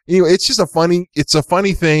cable. Anyway, it's a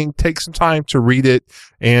funny thing. Take some time to read it.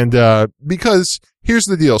 And, because here's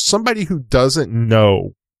the deal. Somebody who doesn't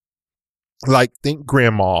know, think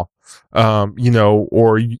grandma,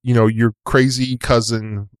 or, your crazy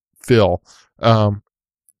cousin Phil,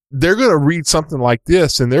 they're going to read something like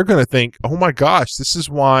this and they're going to think, oh my gosh, this is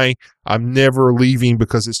why I'm never leaving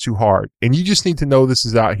because it's too hard. And you just need to know this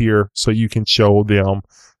is out here so you can show them,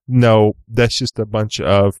 no, that's just a bunch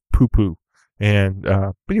of poo poo. And,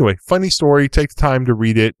 but anyway, funny story. Take the time to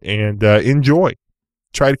read it and, enjoy.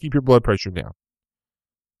 Try to keep your blood pressure down.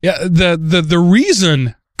 Yeah. The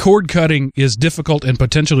reason cord cutting is difficult and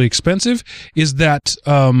potentially expensive is that,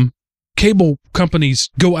 cable companies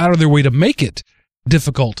go out of their way to make it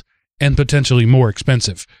difficult and potentially more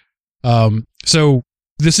expensive. So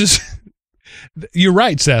this is, you're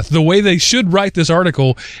right, Seth. The way they should write this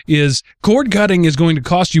article is cord cutting is going to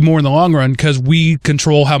cost you more in the long run because we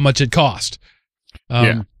control how much it costs.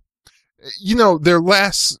 Yeah. Their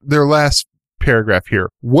last paragraph here.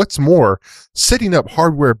 What's more, setting up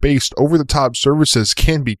hardware-based over-the-top services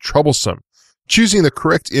can be troublesome. Choosing the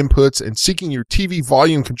correct inputs and seeking your TV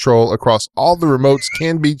volume control across all the remotes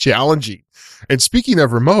can be challenging. And speaking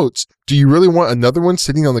of remotes, do you really want another one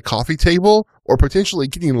sitting on the coffee table or potentially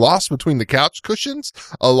getting lost between the couch cushions?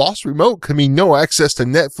 A lost remote can mean no access to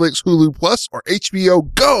Netflix, Hulu Plus, or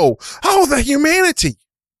HBO Go. Oh, the humanity.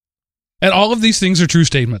 And all of these things are true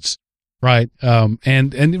statements. right?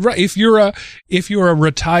 And right, if you're a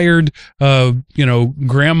retired,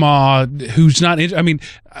 grandma who's not, I mean,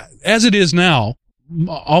 as it is now,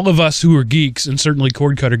 all of us who are geeks, and certainly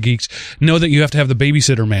cord cutter geeks, know that you have to have the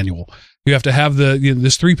babysitter manual. You have to have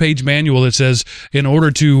this 3-page manual that says, in order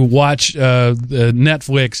to watch the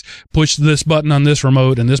Netflix, push this button on this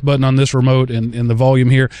remote and this button on this remote and the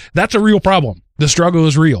volume here. That's a real problem. The struggle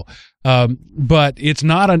is real. But it's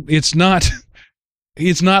not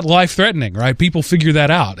life threatening, right? People figure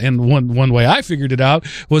that out. And one way I figured it out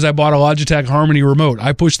was I bought a Logitech Harmony remote.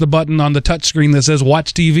 I push the button on the touch screen that says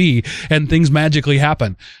watch TV and things magically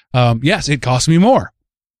happen. Yes, it costs me more,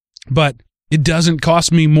 but it doesn't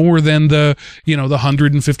cost me more than the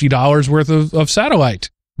 $150 worth of satellite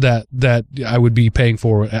that I would be paying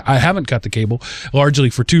for. I haven't cut the cable largely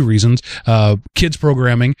for 2 reasons, kids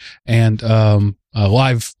programming and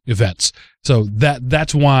live events. So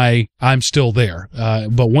that's why I'm still there.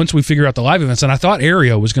 But once we figure out the live events, and I thought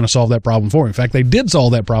Aereo was going to solve that problem for me. In fact, they did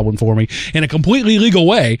solve that problem for me in a completely legal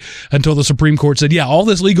way until the Supreme Court said, yeah, all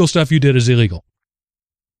this legal stuff you did is illegal.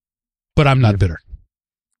 But I'm not bitter.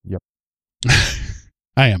 Yep.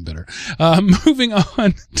 I am bitter. Moving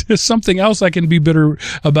on to something else I can be bitter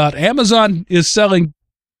about. Amazon is selling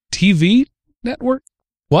TV network.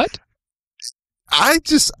 What?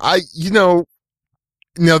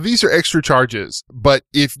 Now these are extra charges, but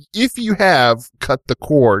if you have cut the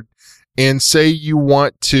cord and say you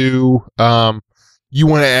want to add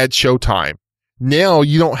Showtime, now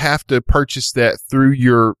you don't have to purchase that through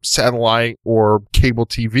your satellite or cable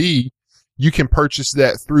TV. You can purchase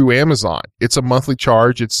that through Amazon. It's a monthly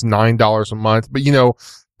charge. It's $9 a month, but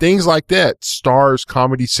things like that, Stars,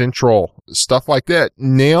 Comedy Central, stuff like that.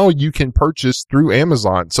 Now you can purchase through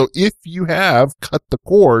Amazon. So if you have cut the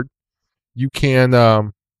cord, you can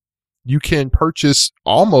purchase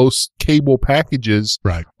almost cable packages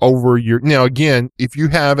right over now again, if you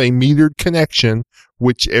have a metered connection,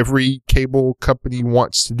 which every cable company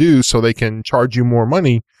wants to do so they can charge you more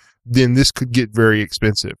money, then this could get very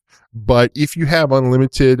expensive. But if you have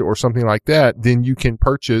unlimited or something like that, then you can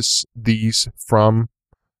purchase these from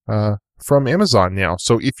Amazon now.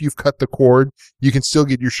 So if you've cut the cord, you can still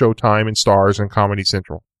get your Showtime and Stars and Comedy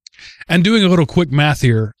Central. And doing a little quick math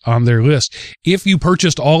here on their list, if you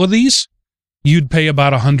purchased all of these, you'd pay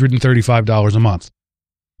about $135 a month,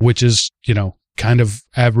 which is, kind of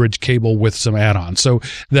average cable with some add-ons. So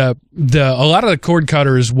a lot of the cord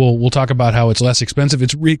cutters will talk about how it's less expensive.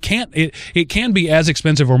 It can be as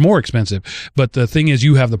expensive or more expensive, but the thing is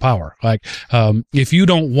you have the power. Like, if you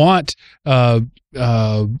don't want, ESPN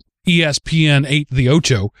 8 The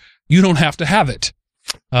Ocho, you don't have to have it.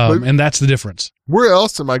 And that's the difference. Where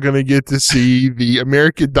else am I going to get to see the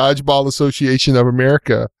American Dodgeball Association of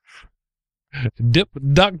America? Dip,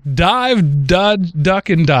 duck, dive, dodge, duck,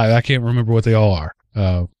 and dive. I can't remember what they all are,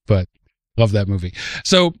 but love that movie.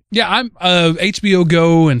 So yeah, I'm HBO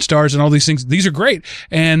Go and Stars and all these things. These are great,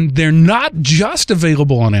 and they're not just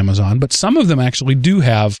available on Amazon, but some of them actually do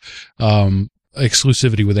have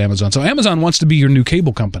exclusivity with Amazon. So Amazon wants to be your new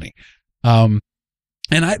cable company. And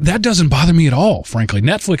that doesn't bother me at all, frankly.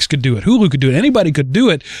 Netflix could do it. Hulu could do it. Anybody could do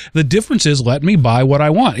it. The difference is let me buy what I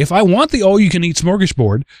want. If I want the all-you-can-eat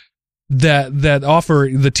smorgasbord that offer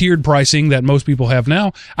the tiered pricing that most people have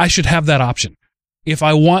now, I should have that option. If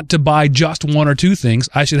I want to buy just 1 or 2 things,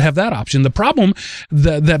 I should have that option. The problem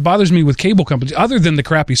that bothers me with cable companies, other than the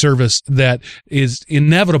crappy service that is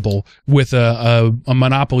inevitable with a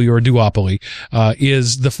monopoly or a duopoly,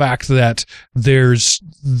 is the fact that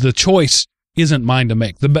the choice isn't mine to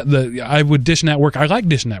make. I would Dish Network. I like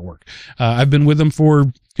Dish Network. I've been with them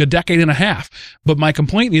for a decade and a half. But my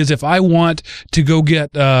complaint is if I want to go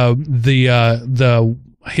get the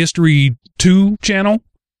History 2 channel,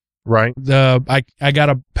 right? I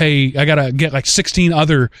gotta get like 16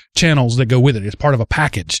 other channels that go with it. It's part of a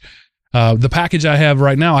package. The package I have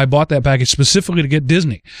right now, I bought that package specifically to get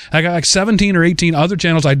Disney. I got like 17 or 18 other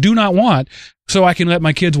channels I do not want, so I can let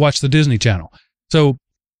my kids watch the Disney Channel. So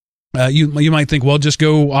you might think, well, just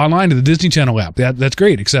go online to the Disney Channel app. That's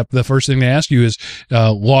great, except the first thing they ask you is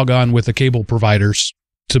log on with the cable providers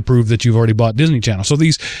to prove that you've already bought Disney Channel. So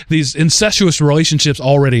these incestuous relationships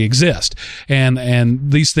already exist.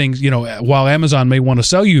 And these things, while Amazon may want to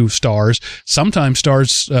sell you Stars, sometimes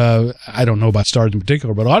Stars, I don't know about Stars in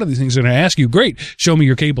particular, but a lot of these things are going to ask you, great, show me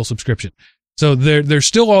your cable subscription. So there's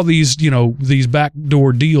still all these, these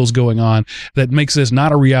backdoor deals going on that makes this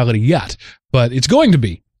not a reality yet, but it's going to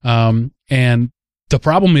be. And the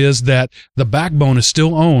problem is that the backbone is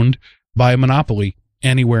still owned by a monopoly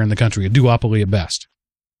anywhere in the country, a duopoly at best.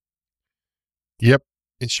 Yep,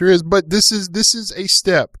 it sure is. But this is a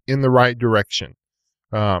step in the right direction.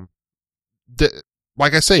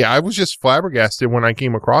 like I say, I was just flabbergasted when I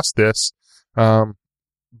came across this. But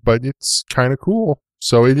it's kind of cool.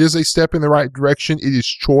 So it is a step in the right direction. It is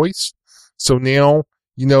choice. So now,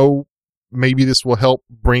 maybe this will help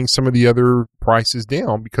bring some of the other prices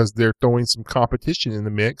down because they're throwing some competition in the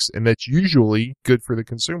mix, and that's usually good for the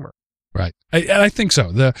consumer. Right. I think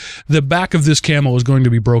so. The back of this camel is going to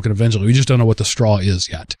be broken eventually. We just don't know what the straw is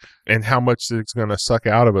yet. And how much it's going to suck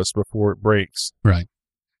out of us before it breaks. Right.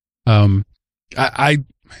 I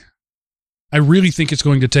really think it's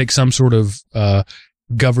going to take some sort of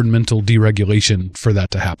governmental deregulation for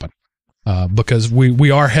that to happen. Because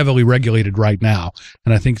we are heavily regulated right now,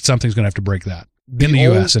 and I think something's going to have to break that in the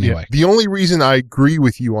U.S. anyway. Yeah, the only reason I agree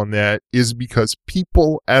with you on that is because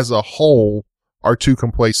people as a whole are too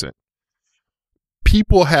complacent.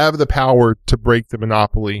 People have the power to break the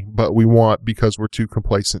monopoly, but we won't because we're too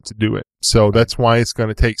complacent to do it. So that's why it's going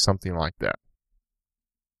to take something like that.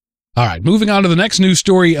 All right, moving on to the next news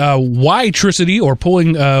story. Y-tricity, or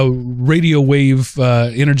pulling radio wave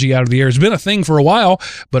energy out of the air, has been a thing for a while,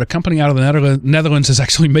 but a company out of the Netherlands has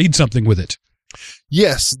actually made something with it.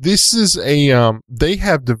 Yes, this is they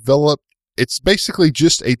have developed, it's basically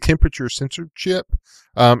just a temperature sensor chip,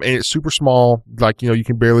 and it's super small, like, you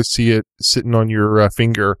can barely see it sitting on your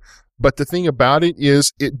finger. But the thing about it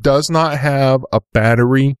is it does not have a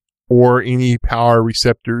battery or any power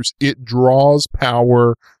receptors. It draws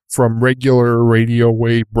power from regular radio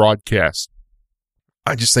wave broadcast.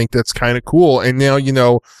 I just think that's kind of cool. And now,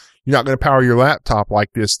 you're not going to power your laptop like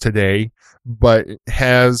this today, but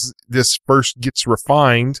as this first gets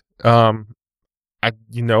refined, one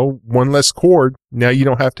less cord. Now you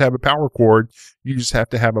don't have to have a power cord. You just have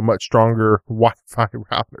to have a much stronger Wi-Fi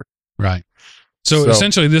router. Right. So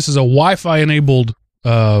essentially this is a Wi-Fi enabled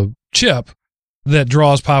chip that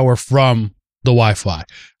draws power from the Wi-Fi.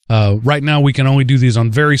 Right now, we can only do these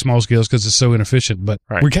on very small scales because it's so inefficient, but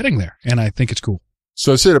we're getting there, and I think it's cool.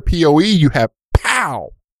 So instead of PoE, you have POW.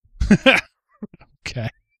 Okay.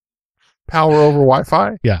 Power over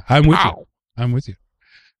Wi-Fi? Yeah, I'm with you. I'm with you.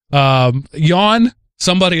 Yawn,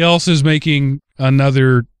 somebody else is making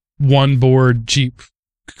another one-board cheap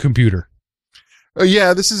computer.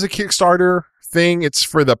 Yeah, this is a Kickstarter thing. It's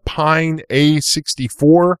for the Pine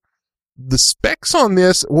A64. The specs on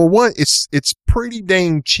this, well, one, it's pretty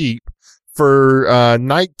dang cheap. For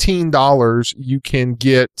 $19, you can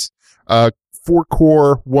get a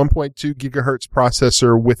 4-core, 1.2 gigahertz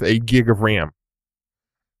processor with a gig of RAM.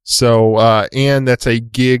 So, and that's a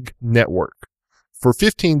gig network. For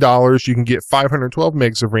 $15, you can get 512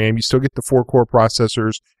 megs of RAM. You still get the 4-core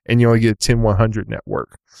processors, and you only get a 10100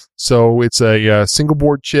 network. So it's a single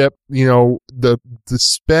board chip. The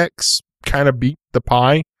specs kind of beat the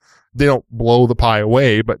Pi. They don't blow the Pi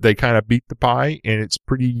away, but they kind of beat the Pi, and it's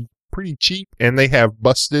pretty cheap, and they have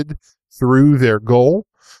busted through their goal.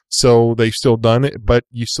 So they've still done it, but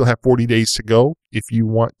you still have 40 days to go if you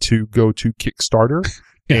want to go to Kickstarter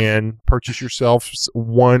and purchase yourself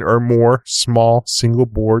one or more small single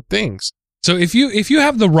board things. So if you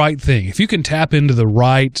have the right thing, if you can tap into the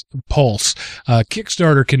right pulse,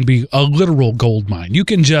 Kickstarter can be a literal gold mine. You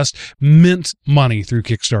can just mint money through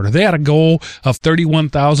Kickstarter. They had a goal of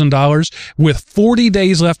 $31,000. With 40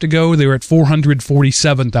 days left to go, they were at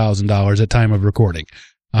 $447,000 at time of recording.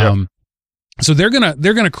 Yep. So they're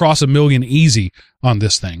gonna cross 1 million easy on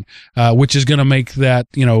this thing, which is gonna make that,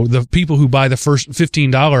 the people who buy the first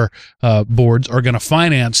 $15 boards are gonna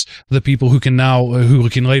finance the people who can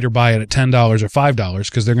later buy it at $10 or $5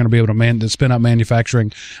 because they're gonna be able to spin up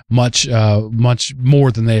manufacturing much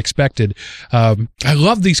more than they expected. I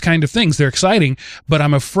love these kind of things; they're exciting, but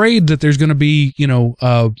I'm afraid that there's gonna be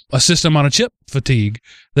a system on a chip fatigue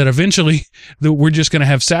that eventually we're just gonna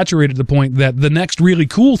have saturated the point that the next really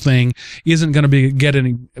cool thing isn't going to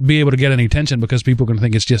be able to get any attention because people are going to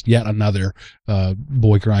think it's just yet another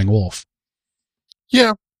boy crying wolf.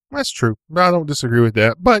 Yeah, that's true. I don't disagree with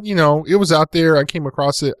that. But, it was out there. I came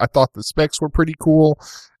across it. I thought the specs were pretty cool.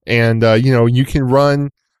 And, you can run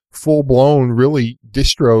full-blown, really,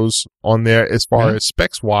 distros on there as far as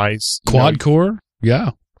specs-wise. Quad core? Yeah.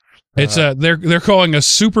 It's they're calling a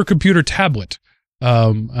supercomputer tablet.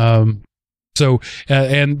 So,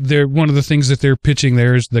 and they're one of the things that they're pitching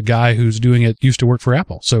there is the guy who's doing it used to work for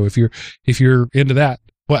Apple. So if you're into that,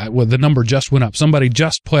 well, the number just went up. Somebody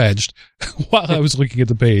just pledged while I was looking at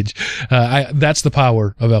the page. That's the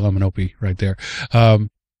power of LMNOP right there.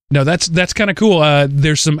 No, that's kind of cool.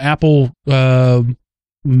 There's some Apple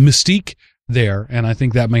mystique there, and I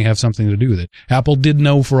think that may have something to do with it. Apple did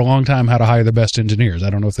know for a long time how to hire the best engineers. I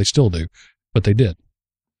don't know if they still do, but they did.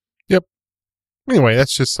 Yep. Anyway,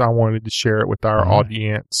 that's just, I wanted to share it with our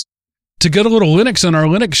audience. to get a little Linux on our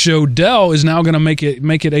Linux show, Dell is now going to make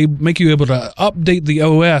you able to update the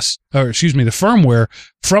OS, or excuse me, the firmware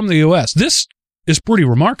from the OS. This is pretty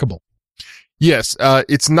remarkable. Yes,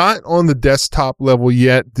 it's not on the desktop level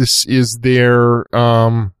yet. This is their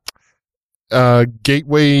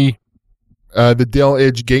gateway, the Dell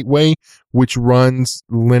Edge Gateway, which runs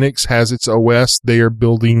Linux, has its OS. They are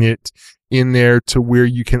building it in there to where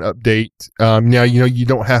you can update. Now, you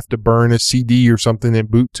don't have to burn a CD or something and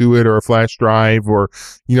boot to it, or a flash drive, or,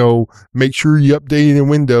 make sure you update it in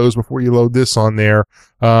Windows before you load this on there.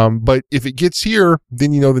 But if it gets here,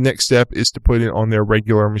 then, the next step is to put it on their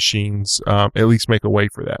regular machines, at least make a way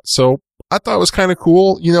for that. So I thought it was kind of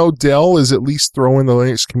cool. Dell is at least throwing the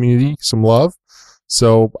Linux community some love.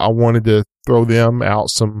 So I wanted to throw them out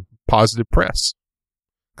some positive press,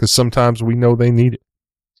 because sometimes we know they need it.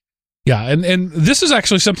 Yeah, and this is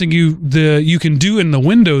actually something you can do in the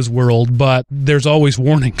Windows world, but there's always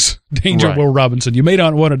warnings. Danger, Right. Will Robinson. You may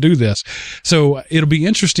not want to do this. So it'll be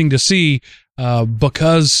interesting to see,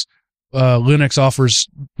 because Linux offers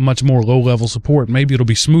much more low-level support. Maybe it'll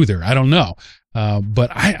be smoother. I don't know. But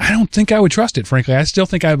I don't think I would trust it, frankly. I still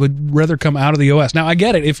think I would rather come out of the OS. Now, I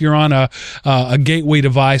get it. If you're on a gateway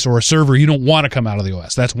device or a server, you don't want to come out of the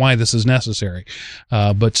OS. That's why this is necessary.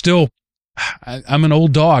 But still, I'm an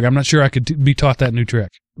old dog. I'm not sure I could be taught that new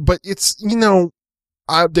trick. But it's, I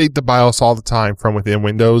update the BIOS all the time from within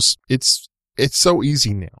Windows. It's so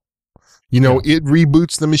easy now. It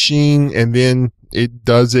reboots the machine and then it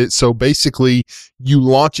does it. So basically, you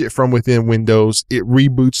launch it from within Windows, it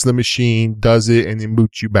reboots the machine, does it, and then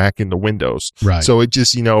boots you back into Windows. Right. So it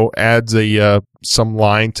just, adds some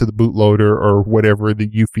line to the bootloader or whatever the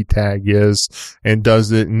UEFI tag is, and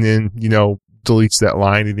does it, and then, deletes that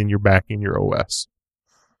line, and then you're back in your OS.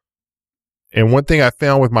 And one thing I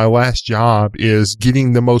found with my last job is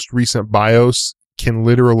getting the most recent BIOS can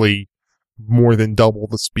literally more than double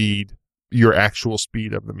the speed, your actual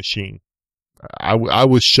speed of the machine. I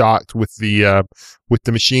was shocked with the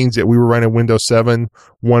machines that we were running Windows 7.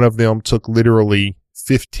 One of them took literally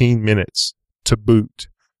 15 minutes to boot.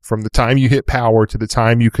 From the time you hit power to the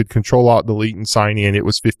time you could Control Alt Delete and sign in, it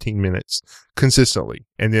was 15 minutes consistently.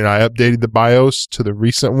 And then I updated the BIOS to the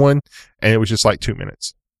recent one, and it was just like 2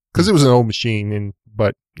 minutes, because it was an old machine.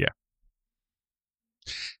 But yeah.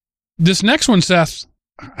 This next one, Seth,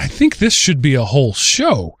 I think this should be a whole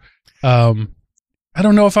show. I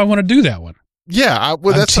don't know if I want to do that one. Yeah,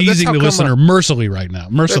 I'm teasing the listener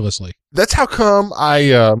mercilessly. That's how come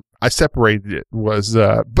I separated it.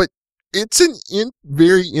 But it's a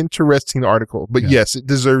very interesting article. But yes, it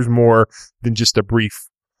deserves more than just a brief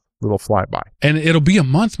little flyby. And it'll be a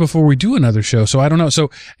month before we do another show, so I don't know.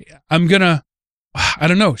 So I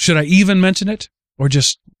don't know. Should I even mention it, or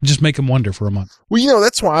just make them wonder for a month? Well,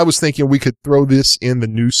 that's why I was thinking we could throw this in the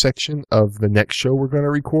news section of the next show we're going to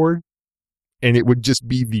record. And it would just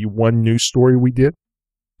be the one news story we did.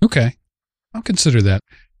 Okay. I'll consider that.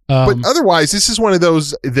 But otherwise, this is one of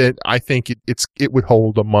those that I think it would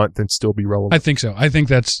hold a month and still be relevant. I think so. I think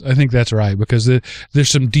that's right, because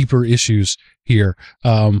there's some deeper issues here.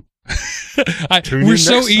 We're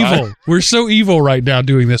so evil. We're so evil right now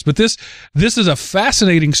doing this, but this is a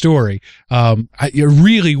fascinating story. I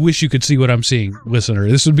really wish you could see what I'm seeing, listener.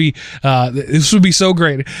 This would be so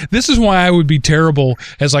great. This is why I would be terrible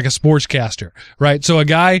as like a sportscaster, right? So a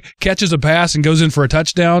guy catches a pass and goes in for a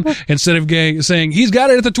touchdown instead of saying he's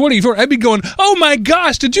got it at the 24. I'd be going, "Oh my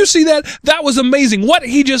gosh, did you see that? That was amazing. What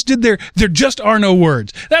he just did there. There just are no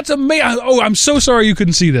words. That's amazing. Oh, I'm so sorry you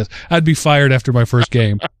couldn't see this." I'd be fired after my first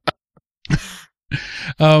game.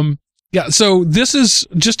 So this is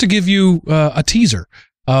just to give you a teaser.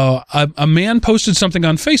 A man posted something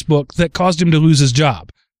on Facebook that caused him to lose his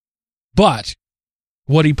job, but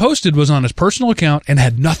what he posted was on his personal account and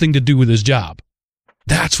had nothing to do with his job.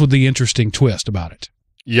 That's what the interesting twist about it.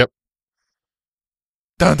 Yep.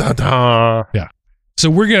 Dun, dun, dun. Yeah. So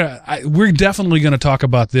we're definitely gonna talk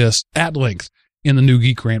about this at length in the new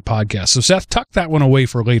Geek Rant podcast. So Seth, tuck that one away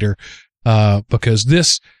for later, because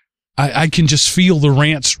this. I can just feel the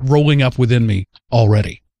rants rolling up within me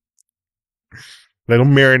already. Let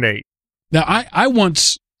them marinate. Now, I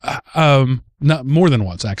once, not more than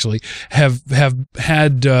once actually, have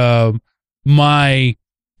had my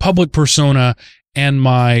public persona and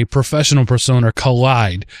my professional persona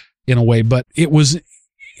collide in a way, but it was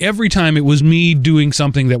every time it was me doing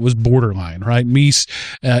something that was borderline, right? Me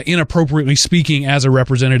inappropriately speaking as a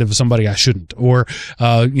representative of somebody I shouldn't, or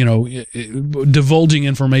divulging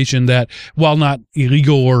information that, while not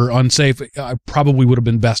illegal or unsafe, I probably would have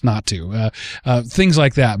been best not to. Things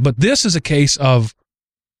like that. But this is a case of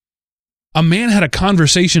A man had a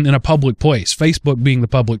conversation in a public place, Facebook being the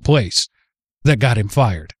public place, that got him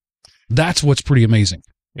fired. That's what's pretty amazing.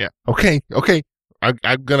 Yeah. Okay.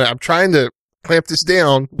 I'm trying to clamp this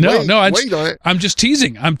down. Wait on it. I'm just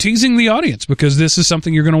teasing. I'm teasing the audience because this is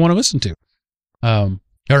something you're going to want to listen to. All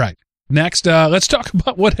right. Next, let's talk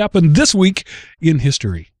about what happened this week in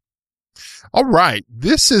history. All right.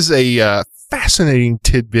 This is a fascinating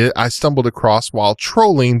tidbit I stumbled across while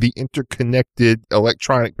trolling the interconnected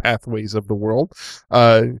electronic pathways of the world.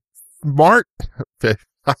 Sorry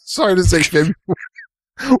to say February.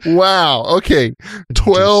 Wow. Okay.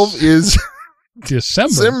 12 is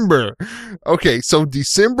December. Okay. So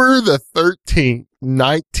December the 13th,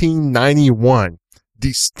 1991,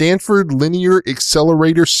 the Stanford Linear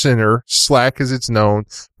Accelerator Center, SLAC as it's known,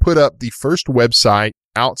 put up the first website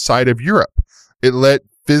outside of Europe. It let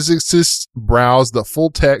physicists browse the full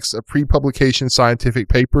text of pre-publication scientific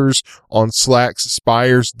papers on SLAC's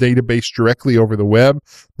Spires database directly over the web.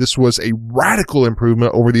 This was a radical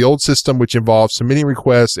improvement over the old system, which involved submitting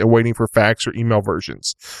requests and waiting for fax or email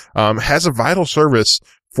versions. Has a vital service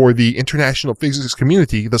for the international physics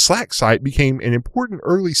community. The SLAC site became an important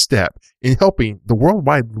early step in helping the World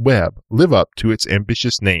Wide Web live up to its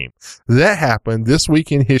ambitious name. That happened this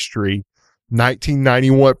week in history,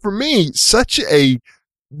 1991. For me,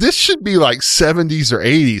 this should be like 70s or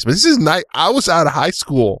 80s, but this is I was out of high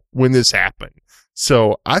school when this happened.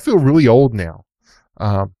 So I feel really old now.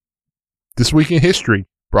 This week in history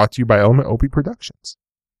brought to you by Element Opie Productions.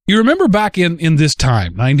 You remember back in this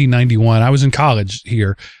time, 1991, I was in college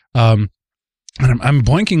here. And I'm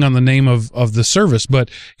blanking on the name of the service, but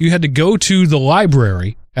you had to go to the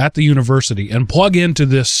library at the university and plug into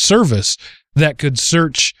this service that could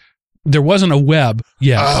search. There wasn't a web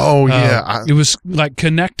yet. Oh, yeah. It was like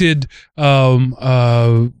connected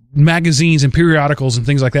magazines and periodicals and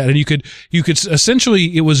things like that. And you could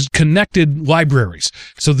essentially, it was connected libraries.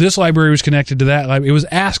 So this library was connected to that. It was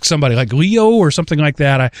Ask Somebody, like Leo or something like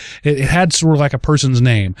that. It had sort of like a person's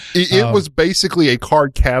name. It was basically a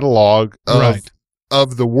card catalog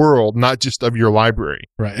of the world, not just of your library.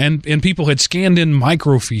 Right. And people had scanned in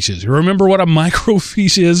microfiches. You remember what a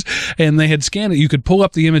microfiche is? And they had scanned it. You could pull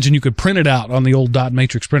up the image and you could print it out on the old dot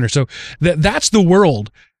matrix printer. So that's the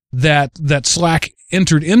world that SLAC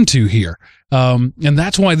entered into here. And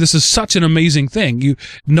that's why this is such an amazing thing. You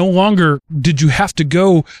no longer did you have to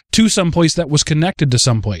go to some place that was connected to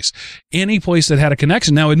someplace. Any place that had a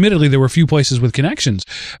connection. Now, admittedly, there were a few places with connections,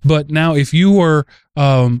 but now if you were,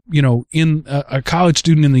 in a college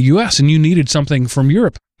student in the U.S. and you needed something from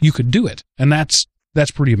Europe, you could do it. And that's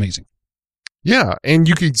pretty amazing. Yeah, and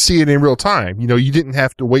you could see it in real time. You didn't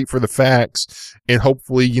have to wait for the fax and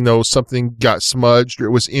hopefully, something got smudged or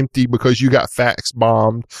it was empty because you got fax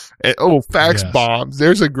bombed. And, fax bombs.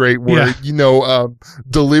 There's a great word. Yeah.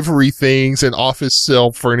 Delivery things and office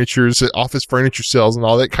furniture sales and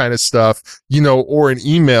all that kind of stuff, or an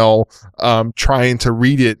email, trying to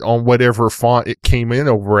read it on whatever font it came in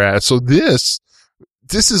over as. So this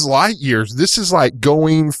is light years. This is like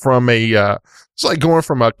going from a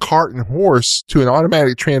cart and horse to an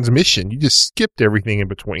automatic transmission. You just skipped everything in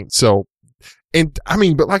between. So,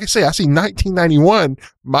 but like I say, I see 1991.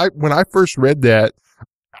 When I first read that,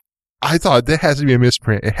 I thought that has to be a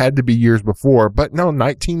misprint. It had to be years before, but no,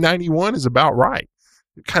 1991 is about right.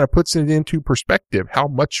 It kind of puts it into perspective how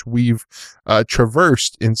much we've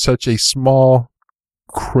traversed in such a small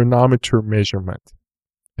chronometer measurement.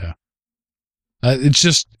 Yeah.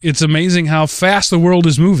 It's amazing how fast the world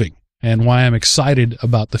is moving. And why I'm excited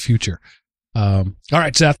about the future. All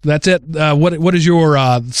right, Seth, that's it. What is your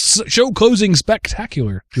show closing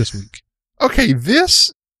spectacular this week? Okay,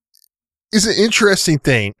 this is an interesting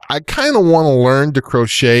thing. I kind of want to learn to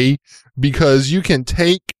crochet because you can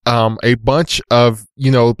take a bunch of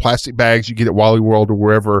plastic bags you get at Wally World or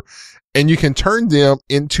wherever, and you can turn them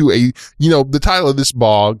into the title of this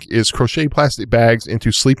blog is Crochet Plastic Bags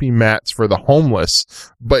into Sleeping Mats for the Homeless,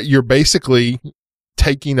 but you're basically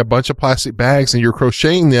taking a bunch of plastic bags and you're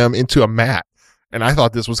crocheting them into a mat. And I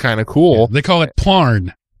thought this was kind of cool. Yeah, they call it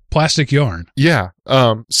plarn, plastic yarn. Yeah.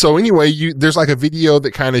 So anyway, there's like a video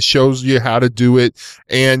that kind of shows you how to do it.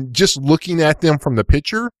 And just looking at them from the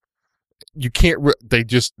picture, you can't,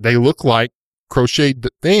 they look like crocheted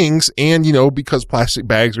things. And, because plastic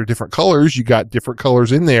bags are different colors, you got different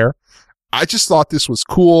colors in there. I just thought this was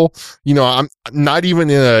cool. I'm not even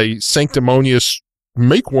in a sanctimonious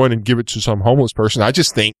make one and give it to some homeless person. I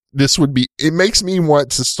just think it makes me want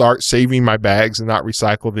to start saving my bags and not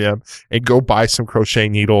recycle them and go buy some crochet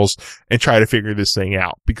needles and try to figure this thing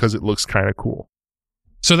out because it looks kind of cool.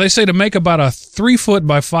 So they say to make about a 3 foot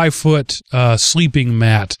by 5 foot sleeping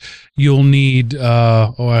mat, you'll need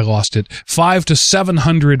I lost it, 500 to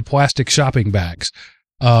 700 plastic shopping bags.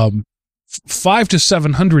 500 to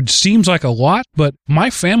 700 seems like a lot, but my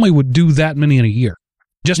family would do that many in a year.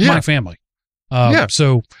 Just my family.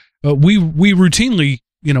 So we routinely,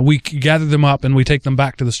 we gather them up and we take them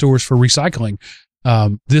back to the stores for recycling.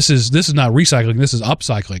 This is not recycling. This is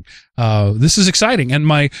upcycling. This is exciting. And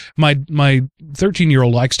my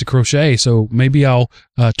 13-year-old likes to crochet, so maybe I'll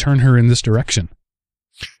turn her in this direction.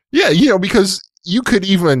 Yeah, because you could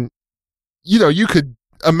even, you could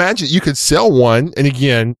imagine you could sell one, and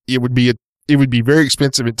again, it would be very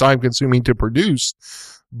expensive and time consuming to produce,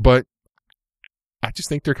 but I just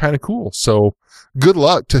think they're kind of cool. So good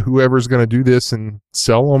luck to whoever's going to do this and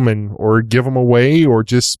sell them or give them away or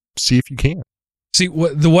just see if you can. See,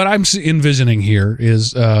 what I'm envisioning here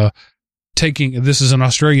is this is an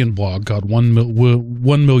Australian blog called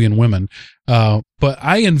 1 Million Women, but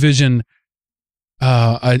I envision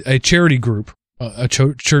a charity group, a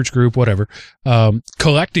church group, whatever,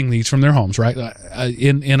 collecting these from their homes, right?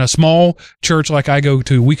 In a small church like I go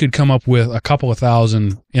to, we could come up with a couple of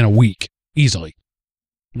thousand in a week easily.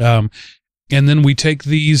 And then we take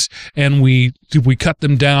these and we cut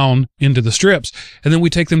them down into the strips, and then we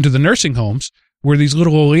take them to the nursing homes where these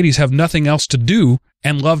little old ladies have nothing else to do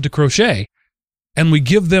and love to crochet, and we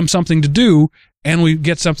give them something to do and we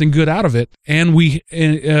get something good out of it, and we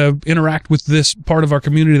interact with this part of our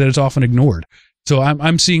community that is often ignored. So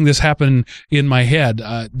I'm seeing this happen in my head.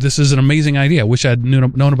 This is an amazing idea. I wish I'd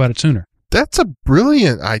known about it sooner. That's a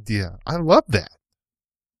brilliant idea. I love that.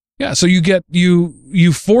 Yeah, so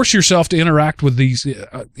you force yourself to interact with these.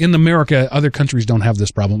 In America, other countries don't have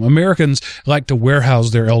this problem. Americans like to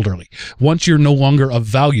warehouse their elderly. Once you're no longer of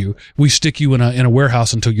value, we stick you in a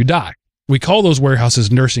warehouse until you die. We call those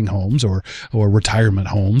warehouses nursing homes or retirement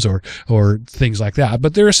homes or things like that.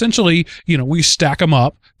 But they're essentially, we stack them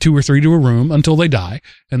up 2 or 3 to a room until they die,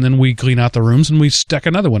 and then we clean out the rooms and we stack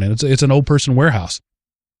another one in. It's an old person warehouse.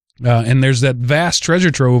 And there's that vast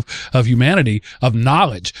treasure trove of humanity, of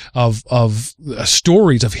knowledge, of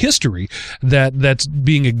stories, of history that's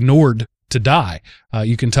being ignored to die.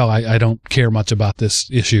 You can tell I don't care much about this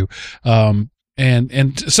issue.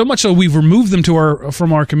 And so much so we've removed them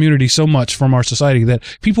from our community so much from our society that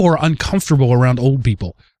people are uncomfortable around old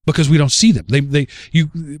people because we don't see them.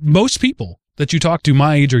 Most people that you talk to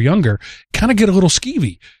my age or younger kind of get a little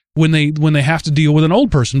skeevy when they have to deal with an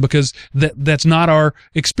old person, because that's not our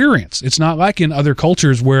experience. It's not like in other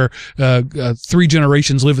cultures where 3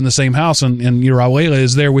 generations live in the same house and your abuela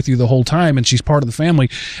is there with you the whole time and she's part of the family.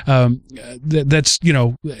 That's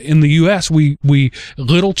in the U.S. we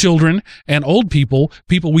little children and old people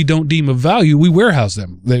we don't deem of value, we warehouse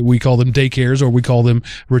them. We call them daycares or we call them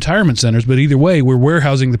retirement centers, but either way, we're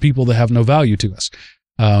warehousing the people that have no value to us.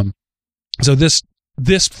 So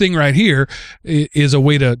this thing right here is a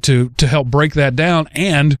way to help break that down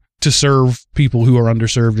and to serve people who are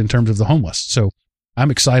underserved in terms of the homeless. So I'm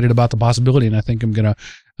excited about the possibility, and I think I'm going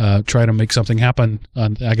to try to make something happen.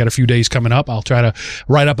 I got a few days coming up. I'll try to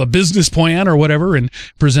write up a business plan or whatever and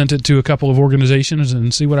present it to a couple of organizations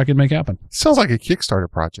and see what I can make happen. Sounds like a Kickstarter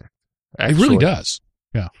project. Actually. It really does.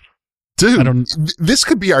 Yeah. Dude, this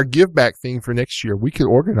could be our give back thing for next year. We could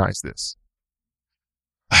organize this.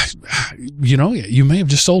 You may have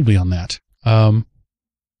just sold me on that. I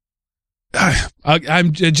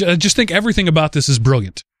just think everything about this is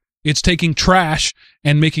brilliant. It's taking trash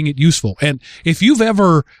and making it useful. And if you've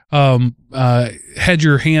ever had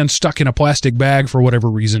your hand stuck in a plastic bag for whatever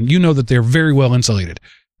reason, you know that they're very well insulated,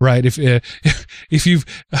 right? If you've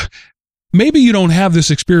maybe you don't have this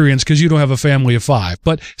experience because you don't have a family of 5,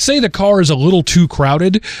 but say the car is a little too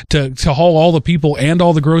crowded to haul all the people and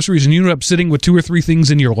all the groceries, and you end up sitting with 2 or 3 things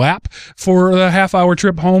in your lap for a half-hour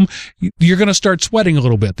trip home, you're going to start sweating a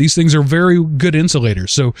little bit. These things are very good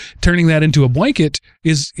insulators. So turning that into a blanket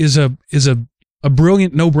is a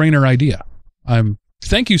brilliant no-brainer idea.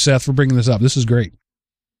 Thank you, Seth, for bringing this up. This is great.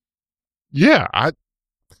 Yeah,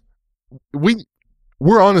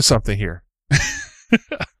 we're onto something here.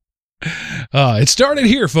 It started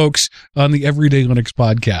here, folks, on the Everyday Linux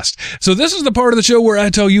podcast. So this is the part of the show where I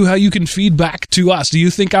tell you how you can feed back to us. Do you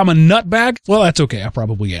think I'm a nutbag? Well, that's okay. I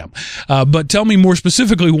probably am. But tell me more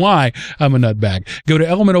specifically why I'm a nutbag. Go to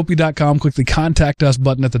elementop.com, click the Contact Us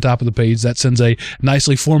button at the top of the page. That sends a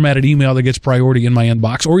nicely formatted email that gets priority in my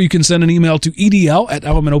inbox. Or you can send an email to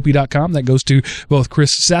edl@elementop.com. That goes to both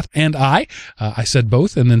Chris, Seth, and I. I said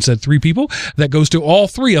both and then said 3 people. That goes to all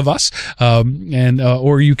 3 of us.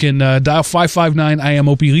 Or you can dial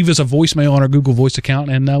 888-559-IMOP. Leave us a voicemail on our Google Voice account,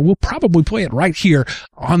 and we'll probably play it right here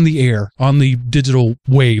on the air, on the digital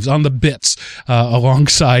waves, on the bits,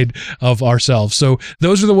 alongside of ourselves. So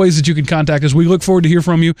those are the ways that you can contact us. We look forward to hear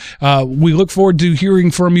from you. We look forward to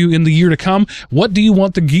hearing from you in the year to come. What do you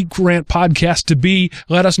want the Geek Rant podcast to be?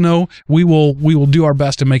 Let us know. We will do our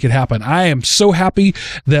best to make it happen. I am so happy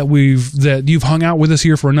that you've hung out with us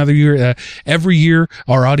here for another year. Every year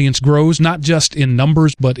our audience grows, not just in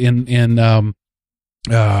numbers, but in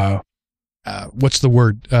what's the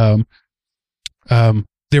word?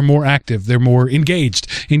 They're more active. They're more engaged.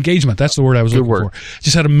 Engagement. That's the word I was looking for.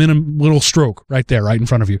 Just had a little stroke right there, right in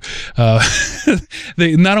front of you.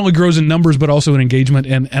 They not only grows in numbers, but also in engagement.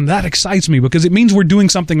 And that excites me because it means we're doing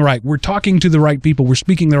something right. We're talking to the right people. We're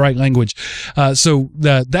speaking the right language. So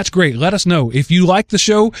that's great. Let us know. If you like the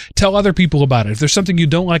show, tell other people about it. If there's something you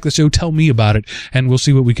don't like the show, tell me about it, and we'll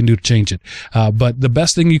see what we can do to change it. But the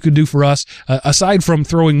best thing you could do for us, aside from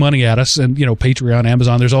throwing money at us and, Patreon,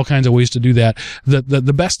 Amazon, there's all kinds of ways to do that.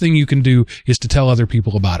 The best thing you can do is to tell other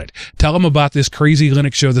people about it. Tell them about this crazy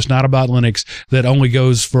Linux show that's not about Linux, that only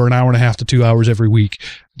goes for an hour and a half to 2 hours every week.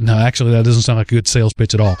 No, actually, that doesn't sound like a good sales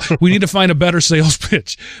pitch at all. We need to find a better sales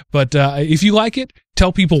pitch. But if you like it,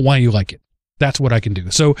 tell people why you like it. That's what I can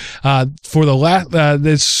do. So for the last,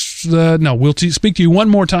 we'll speak to you one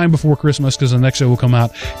more time before Christmas, because the next show will come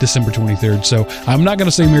out December 23rd. So I'm not going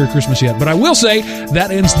to say Merry Christmas yet, but I will say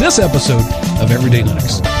that ends this episode of Everyday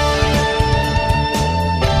Linux.